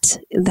that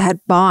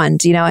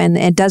bond, and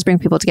it does bring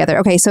people together.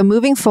 Okay. So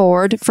moving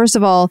forward, first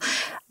of all,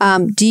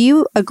 do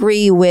you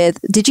agree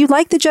did you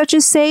like the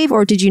judges' save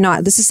or did you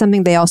not? This is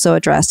something they also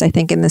addressed, I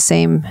think, in the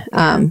same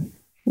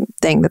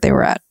thing that they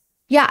were at.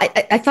 Yeah,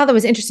 I thought that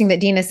was interesting that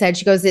Dina said,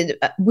 she goes,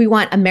 we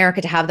want America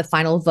to have the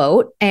final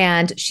vote.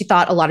 And she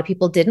thought a lot of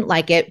people didn't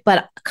like it.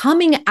 But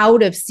coming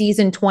out of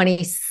season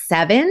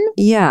 27.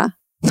 Yeah.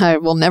 I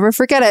will never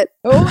forget it.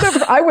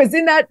 I was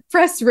in that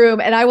press room,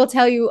 and I will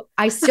tell you,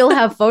 I still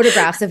have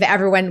photographs of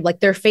everyone,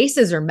 their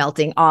faces are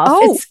melting off.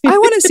 Oh, I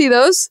want to see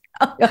those.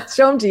 I'll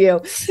show them to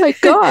you. My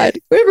God.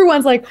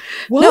 Everyone's like,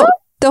 what? No.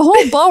 The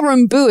whole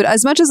ballroom boot,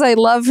 as much as I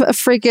love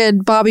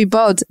freaking Bobby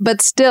Bones,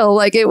 but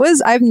still,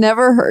 I've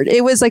never heard.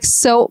 It was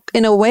so,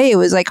 in a way, it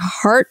was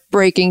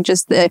heartbreaking,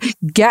 just the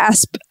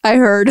gasp I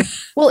heard.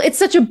 Well, it's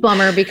such a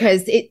bummer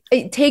because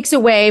it takes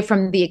away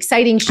from the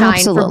exciting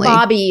shine for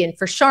Bobby and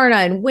for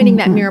Sharna and winning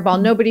that mirror ball.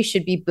 Nobody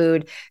should be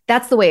booed.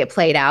 That's the way it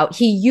played out.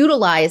 He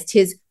utilized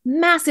his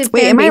massive fan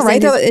base. Wait, am I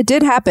right though? It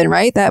did happen,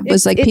 right? That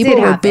was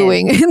people were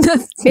booing.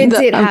 It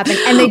did happen.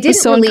 And they didn't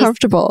so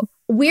uncomfortable.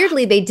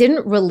 Weirdly, they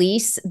didn't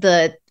release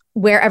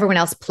where everyone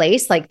else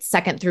placed,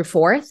 second through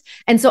fourth.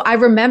 And so I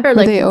remember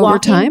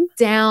walking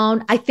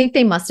down, I think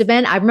they must have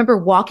been. I remember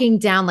walking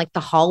down the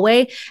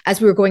hallway as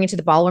we were going into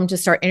the ballroom to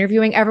start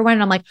interviewing everyone.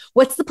 And I'm like,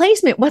 what's the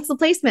placement? What's the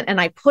placement? And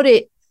I put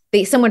it,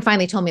 someone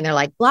finally told me, and they're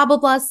like, blah, blah,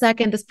 blah,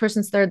 second, this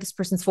person's third, this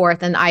person's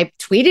fourth. And I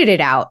tweeted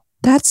it out.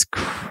 That's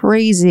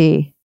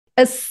crazy.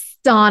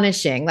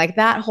 Astonishing.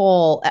 That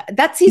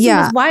season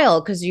was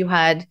wild because you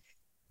had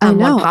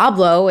Juan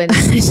Pablo, and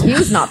he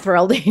was not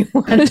thrilled he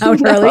went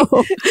out early.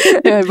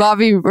 Yeah,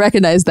 Bobby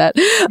recognized that.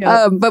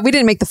 But we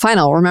didn't make the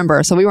final,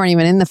 remember? So we weren't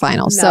even in the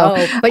final.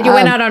 No, but you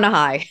went out on a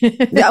high.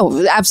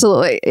 No,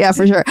 absolutely. Yeah,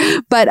 for sure.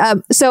 But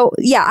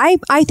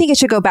I think it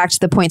should go back to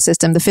the point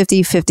system, the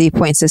 50-50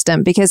 point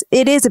system, because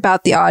it is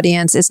about the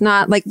audience. It's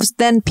not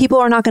then people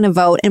are not going to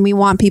vote, and we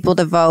want people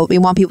to vote. We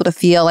want people to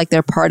feel like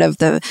they're part of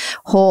the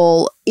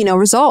whole,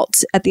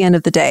 results at the end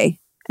of the day.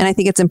 And I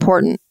think it's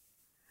important.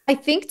 I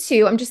think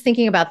too, I'm just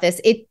thinking about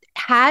this. It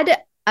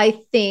had, I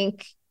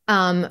think,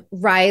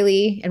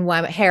 Riley and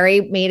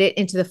Harry made it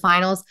into the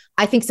finals.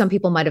 I think some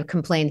people might have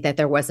complained that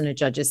there wasn't a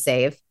judge's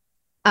save.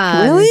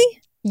 Really?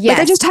 Yes.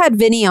 I just had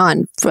Vinny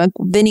on,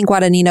 Vinny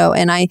Guadagnino,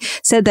 and I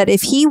said that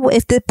if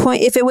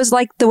it was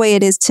the way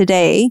it is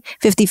today,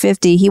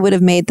 50-50, he would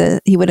have made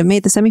the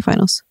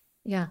semifinals.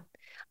 Yeah.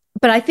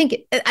 But I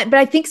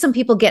think some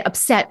people get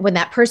upset when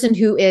that person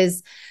who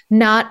is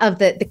not of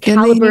the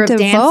caliber of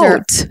dancer.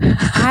 Vote.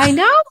 I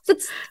know.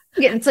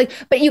 It's like,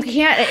 but you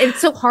can't.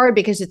 It's so hard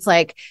because it's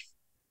like,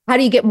 how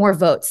do you get more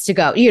votes to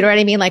go? You know what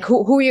I mean? Like,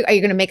 who are you? Are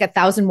you going to make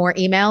 1,000 more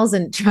emails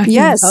and try?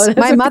 Yes,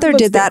 my mother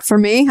did that for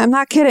me. I'm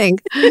not kidding.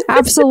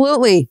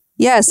 Absolutely.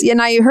 Yes.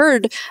 And I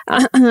heard,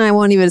 I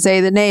won't even say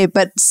the name,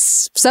 but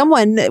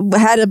someone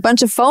had a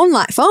bunch of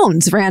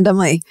phones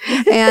randomly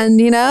and,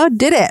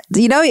 did it.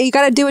 You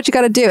got to do what you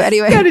got to do.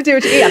 Anyway. You got to do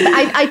what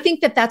I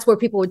think that's where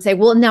people would say,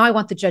 well, now I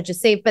want the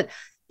judges saved. But,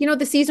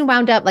 the season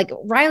wound up like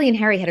Riley and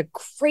Harry had a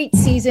great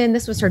season.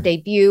 This was her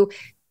debut.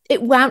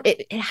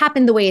 It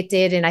happened the way it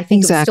did. And I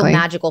think it was still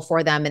magical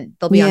for them and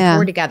they'll be on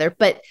tour together.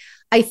 But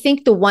I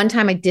think the one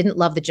time I didn't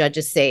love the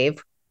judges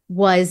save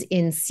was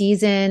in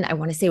season, I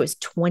want to say it was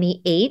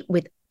 28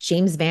 with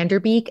James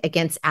Vanderbeek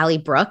against Allie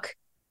Brooke.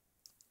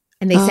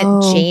 And they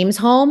sent James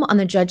home on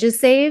the judges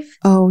save.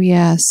 Oh,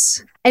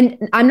 yes. And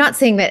I'm not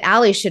saying that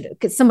Allie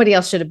because somebody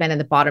else should have been in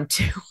the bottom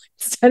two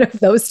instead of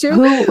those two.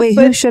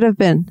 Who should have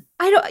been?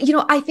 I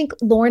don't, I think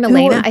Lauren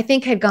Elena,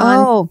 had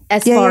gone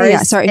as far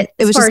as. Sorry,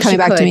 it was just coming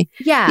back to me.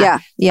 Yeah.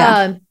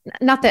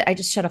 Not that I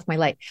just shut off my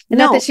light.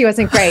 Not that she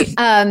wasn't great.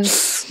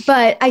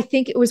 But I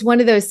think it was one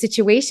of those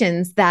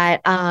situations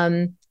that,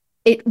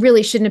 it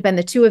really shouldn't have been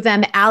the two of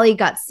them. Allie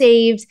got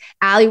saved.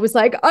 Allie was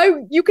like,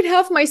 you can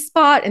have my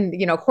spot. And,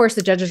 of course,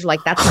 the judges were like,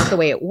 that's not the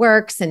way it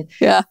works. And,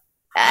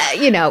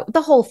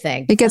 the whole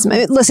thing. Because,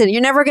 listen,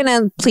 you're never going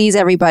to please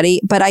everybody.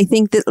 But I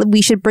think that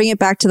we should bring it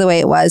back to the way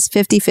it was,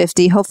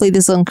 50-50. Hopefully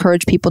this will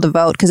encourage people to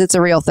vote because it's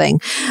a real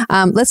thing.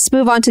 Let's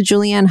move on to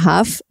Julianne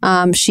Hough.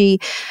 She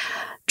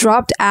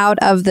dropped out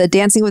of the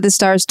Dancing with the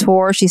Stars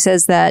tour. She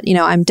says that,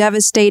 I'm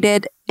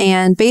devastated.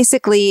 And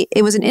basically,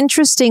 it was an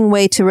interesting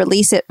way to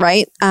release it,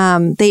 right?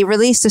 They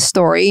released a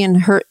story and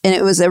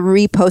it was a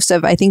repost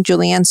of, I think,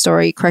 Julianne's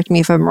story. Correct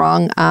me if I'm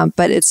wrong.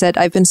 But it said,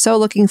 I've been so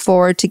looking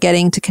forward to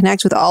getting to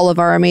connect with all of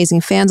our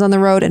amazing fans on the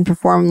road and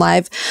perform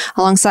live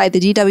alongside the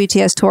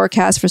DWTS tour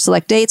cast for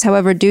select dates.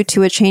 However, due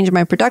to a change in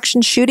my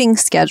production shooting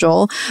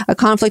schedule, a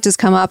conflict has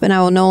come up and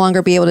I will no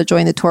longer be able to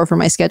join the tour for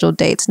my scheduled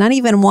dates. Not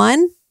even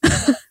one?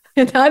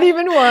 Not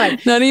even one.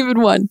 Not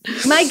even one.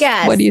 My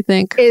guess. What do you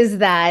think? Is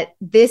that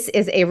this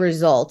is a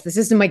result. This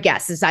isn't my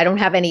guess. I don't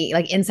have any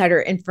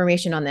insider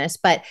information on this,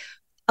 but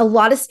a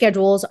lot of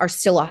schedules are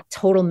still a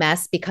total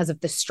mess because of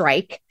the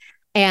strike.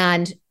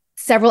 And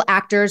several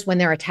actors, when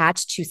they're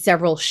attached to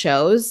several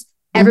shows,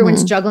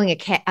 everyone's juggling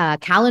a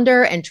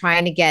calendar and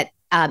trying to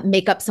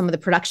make up some of the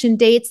production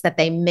dates that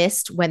they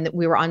missed when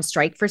we were on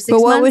strike for 6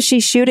 months. But what was she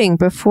shooting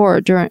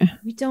before?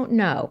 We don't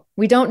know.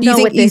 We don't know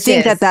what this is.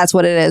 You think that's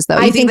what it is, though?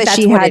 I think that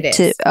she had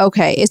to.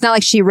 Okay. It's not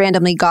like she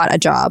randomly got a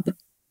job.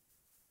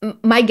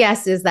 My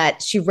guess is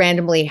that she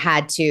randomly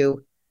had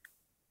to.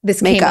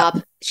 This came up.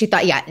 She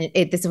thought,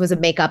 this was a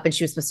makeup and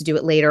she was supposed to do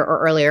it later or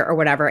earlier or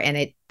whatever.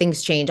 And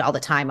things change all the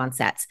time on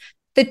sets.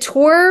 The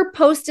tour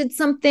posted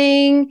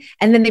something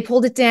and then they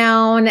pulled it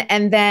down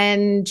and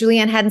then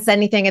Julianne hadn't said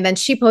anything and then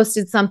she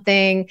posted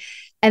something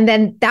and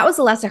then that was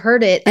the last I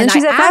heard it. And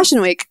she's at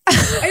Fashion Week. I know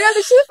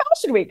that she's at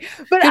Fashion Week.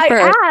 But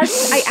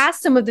I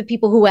asked some of the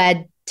people who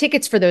had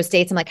tickets for those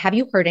dates. I'm like, have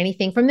you heard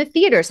anything from the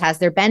theaters? Has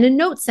there been a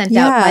note sent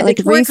out by the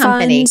tour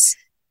company?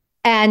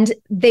 And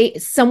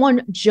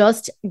someone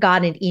just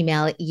got an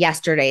email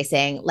yesterday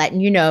saying, letting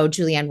you know,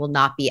 Julianne will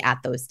not be at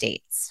those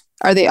dates.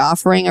 Are they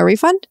offering a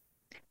refund?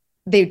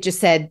 They just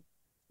said,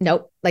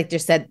 nope.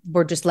 Just said,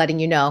 we're just letting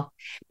you know.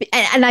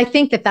 And I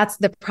think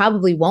they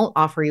probably won't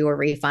offer you a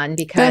refund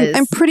because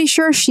I'm pretty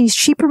sure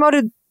she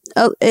promoted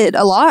it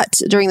a lot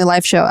during the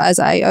live show. As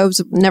I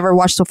was never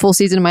watched a full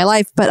season in my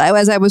life, but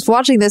as I was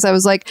watching this, I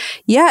was like,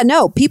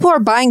 people are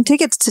buying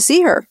tickets to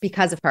see her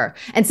because of her.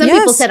 And some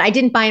people said, I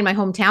didn't buy in my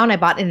hometown. I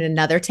bought in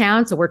another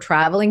town. So we're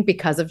traveling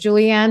because of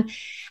Julianne.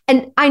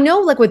 And I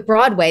know with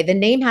Broadway, the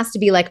name has to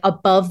be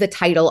above the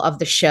title of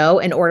the show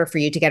in order for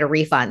you to get a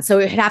refund. So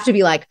it'd have to be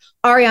Ariana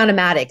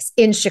Madix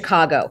in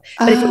Chicago.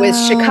 But if it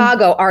was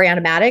Chicago,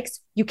 Ariana Madix,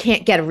 you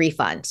can't get a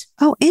refund.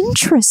 Oh,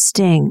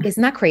 interesting.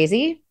 Isn't that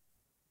crazy?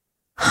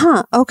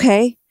 Huh.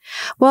 Okay.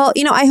 Well,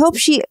 I hope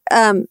she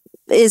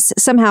is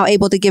somehow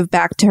able to give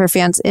back to her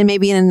fans and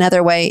maybe in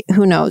another way.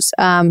 Who knows?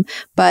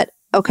 But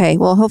okay.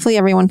 Well, hopefully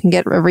everyone can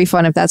get a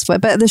refund if that's what.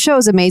 But the show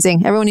is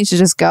amazing. Everyone needs to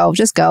just go.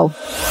 Just go.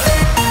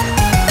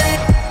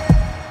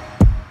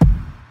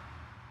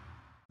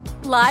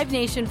 Live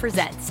Nation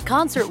presents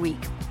Concert Week.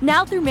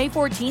 Now through May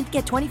 14th,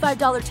 get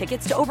 $25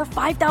 tickets to over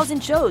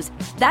 5,000 shows.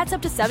 That's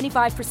up to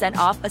 75%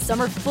 off a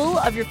summer full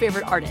of your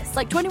favorite artists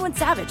like 21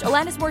 Savage,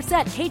 Alanis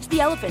Morissette, Cage the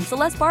Elephant,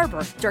 Celeste Barber,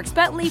 Dierks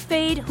Bentley,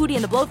 Fade, Hootie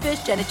and the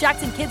Blowfish, Janet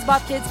Jackson, Kids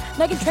Bop Kids,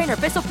 Meghan Trainor,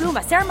 Peso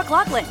Pluma, Sarah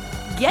McLachlan.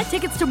 Get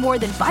tickets to more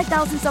than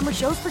 5,000 summer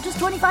shows for just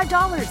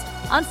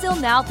 $25. On sale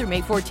now through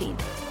May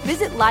 14th.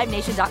 Visit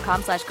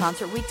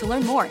livenation.com/Concert Week to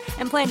learn more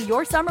and plan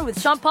your summer with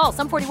Sean Paul,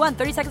 Sum 41,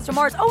 30 Seconds to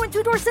Mars, and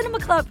Two Door Cinema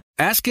Club.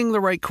 Asking the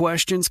right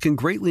questions can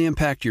greatly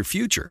impact your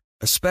future,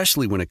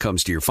 especially when it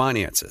comes to your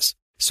finances.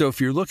 So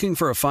if you're looking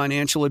for a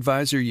financial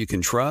advisor you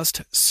can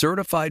trust,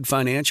 certified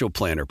financial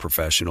planner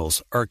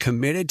professionals are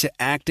committed to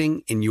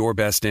acting in your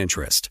best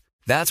interest.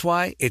 That's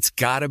why it's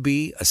got to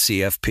be a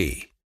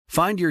CFP.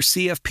 Find your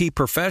CFP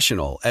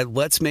professional at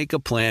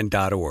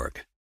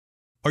letsmakeaplan.org.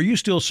 Are you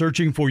still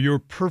searching for your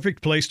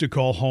perfect place to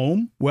call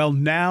home? Well,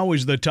 now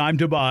is the time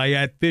to buy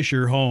at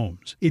Fisher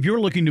Homes. If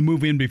you're looking to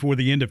move in before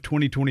the end of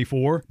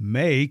 2024,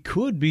 May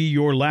could be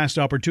your last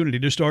opportunity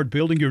to start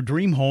building your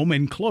dream home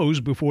and close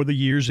before the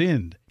year's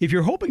end. If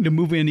you're hoping to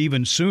move in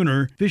even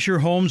sooner, Fisher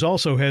Homes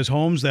also has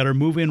homes that are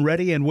move-in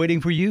ready and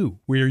waiting for you,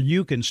 where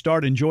you can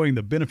start enjoying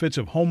the benefits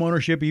of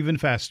homeownership even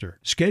faster.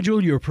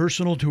 Schedule your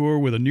personal tour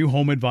with a new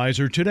home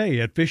advisor today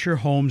at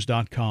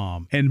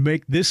FisherHomes.com and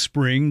make this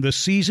spring the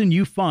season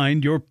you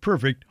find your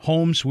perfect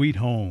home sweet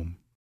home.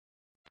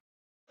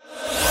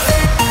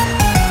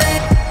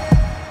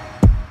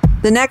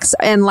 The next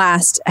and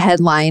last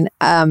headline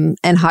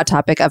and hot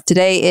topic of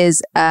today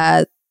is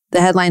the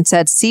headline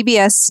said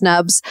CBS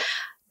snubs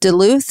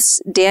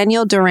Duluth's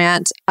Daniel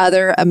Durant,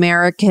 other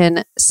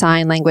American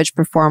Sign Language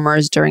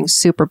performers during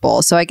Super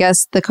Bowl. So I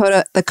guess the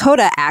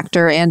Coda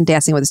actor and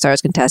Dancing with the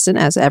Stars contestant,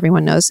 as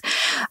everyone knows,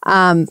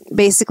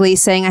 basically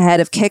saying ahead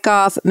of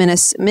kickoff,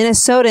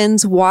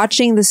 Minnesotans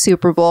watching the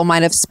Super Bowl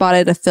might have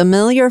spotted a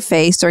familiar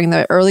face during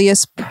the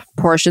earliest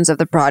portions of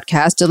the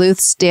broadcast.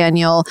 Duluth's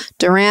Daniel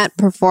Durant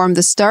performed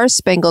the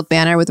Star-Spangled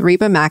Banner with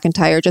Reba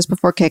McEntire just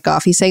before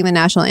kickoff. He sang the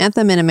national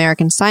anthem in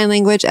American Sign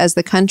Language as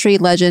the country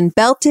legend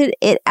belted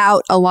it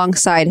out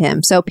alongside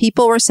him. So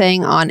people were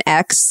saying on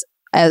X,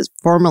 as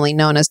formerly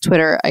known as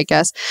Twitter, I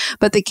guess,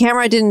 but the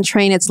camera didn't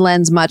train its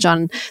lens much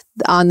on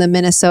the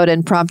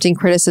Minnesotan, prompting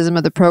criticism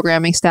of the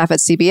programming staff at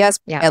CBS.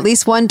 Yeah. At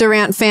least one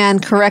Durant fan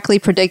correctly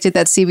predicted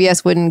that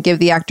CBS wouldn't give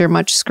the actor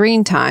much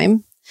screen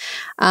time.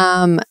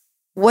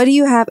 What do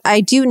you have?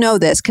 I do know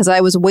this because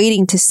I was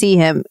waiting to see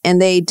him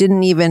and they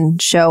didn't even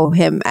show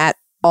him at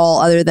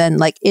all other than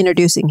like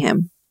introducing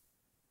him.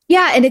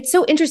 Yeah. And it's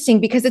so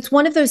interesting because it's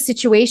one of those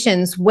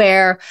situations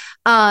where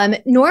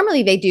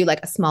normally they do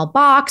like a small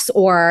box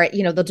or,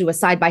 they'll do a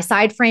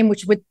side-by-side frame,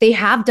 which they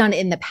have done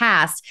in the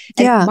past.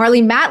 And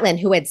Marlene Matlin,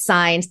 who had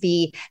signed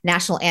the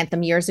national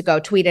anthem years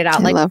ago, tweeted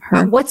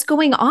out what's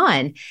going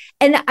on?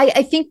 And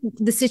I think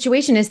the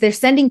situation is they're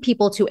sending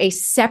people to a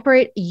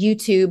separate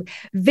YouTube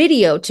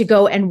video to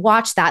go and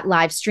watch that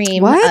live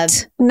stream.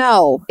 What?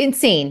 No.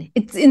 Insane.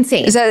 It's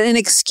insane. Is that an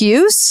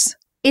excuse?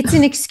 It's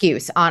an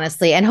excuse,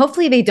 honestly. And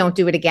hopefully they don't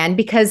do it again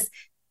because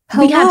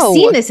we have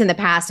seen this in the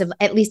past of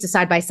at least a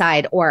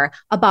side-by-side or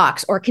a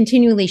box or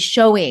continually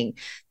showing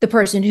the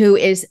person who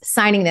is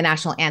signing the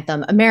national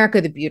anthem,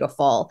 America the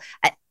Beautiful.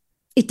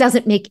 It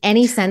doesn't make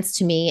any sense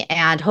to me.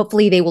 And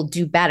hopefully they will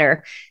do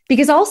better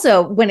because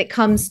also when it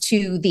comes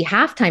to the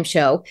halftime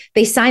show,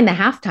 they sign the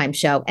halftime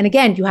show. And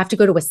again, you have to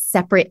go to a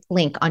separate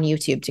link on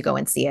YouTube to go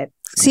and see it.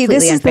 See,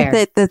 this is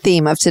the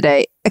theme of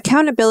today.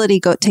 Accountability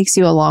takes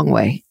you a long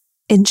way.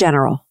 In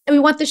general. And we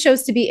want the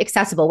shows to be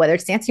accessible, whether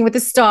it's Dancing with the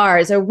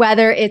Stars or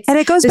whether it's And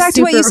it goes back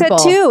to what you said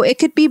too. It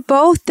could be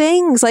both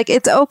things. Like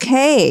it's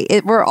okay.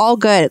 We're all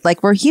good.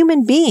 Like we're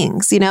human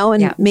beings,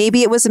 and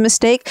maybe it was a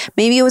mistake.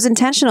 Maybe it was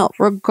intentional.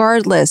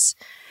 Regardless,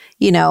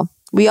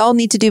 we all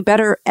need to do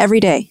better every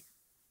day.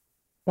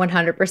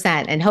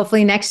 100%. And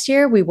hopefully next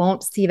year we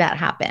won't see that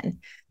happen.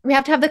 We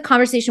have to have the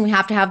conversation. We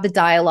have to have the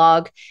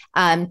dialogue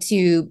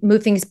to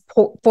move things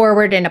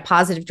forward in a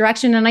positive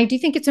direction. And I do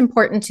think it's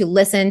important to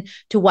listen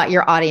to what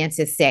your audience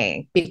is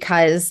saying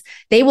because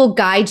they will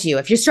guide you.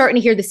 If you're starting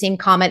to hear the same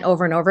comment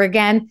over and over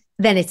again,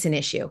 then it's an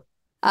issue.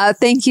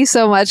 Thank you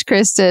so much,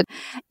 Kristyn.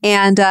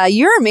 And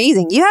you're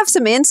amazing. You have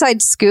some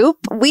inside scoop.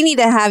 We need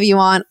to have you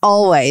on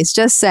always.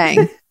 Just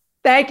saying.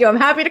 Thank you. I'm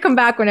happy to come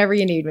back whenever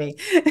you need me.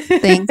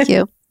 Thank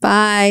you.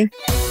 Bye.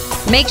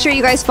 Make sure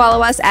you guys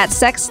follow us at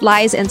Sex,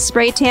 Lies, and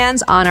Spray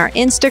Tans on our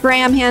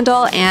Instagram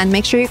handle. And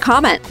make sure you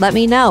comment. Let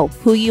me know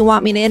who you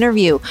want me to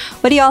interview.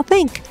 What do y'all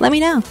think? Let me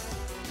know.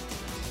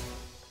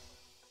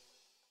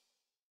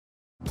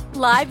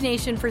 Live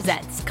Nation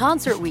presents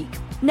Concert Week.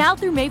 Now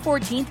through May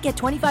 14th, get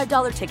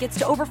 $25 tickets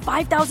to over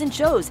 5,000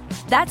 shows.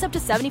 That's up to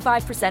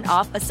 75%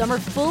 off a summer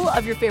full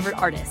of your favorite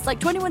artists like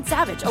 21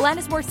 Savage,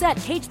 Alanis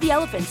Morissette, Cage the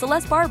Elephant,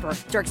 Celeste Barber,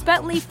 Dierks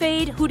Bentley,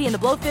 Fade, Hootie and the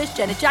Blowfish,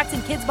 Janet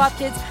Jackson, Kids Bop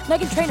Kids,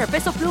 Meghan Trainor,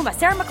 Peso Pluma,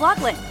 Sarah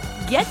McLachlan.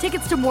 Get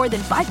tickets to more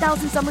than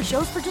 5,000 summer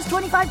shows for just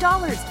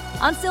 $25.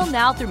 Until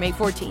now through May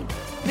 14th.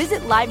 Visit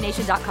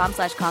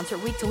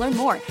livenation.com/Concert Week to learn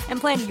more and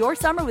plan your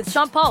summer with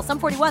Sean Paul, Sum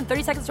 41,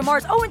 30 Seconds to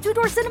Mars, and Two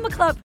Door Cinema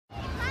Club.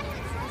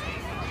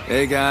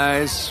 Hey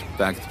guys,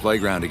 back at the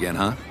playground again,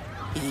 huh?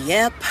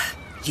 Yep.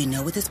 You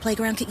know what this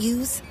playground could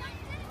use?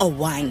 A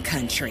wine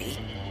country.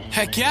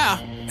 Heck yeah,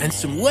 and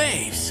some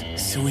waves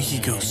so we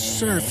could go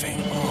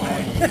surfing.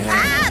 Oh,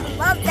 yeah.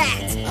 Love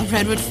that. A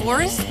redwood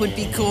forest would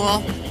be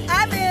cool.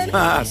 I'm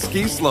in.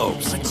 Ski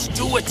slopes. Let's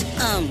do it.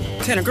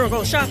 Can a girl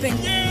go shopping?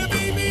 Yeah,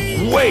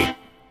 baby. Wait.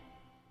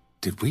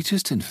 Did we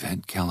just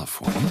invent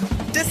California?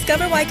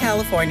 Discover why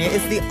California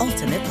is the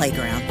ultimate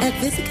playground at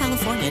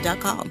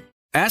visitcalifornia.com.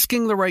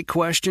 Asking the right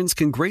questions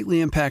can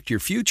greatly impact your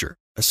future,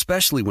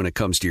 especially when it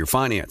comes to your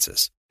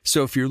finances.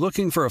 So if you're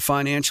looking for a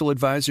financial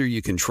advisor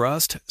you can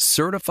trust,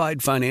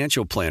 certified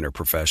financial planner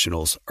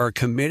professionals are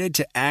committed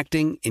to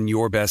acting in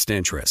your best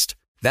interest.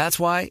 That's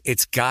why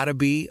it's got to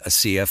be a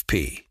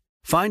CFP.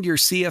 Find your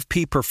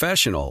CFP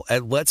professional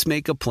at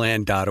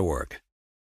letsmakeaplan.org.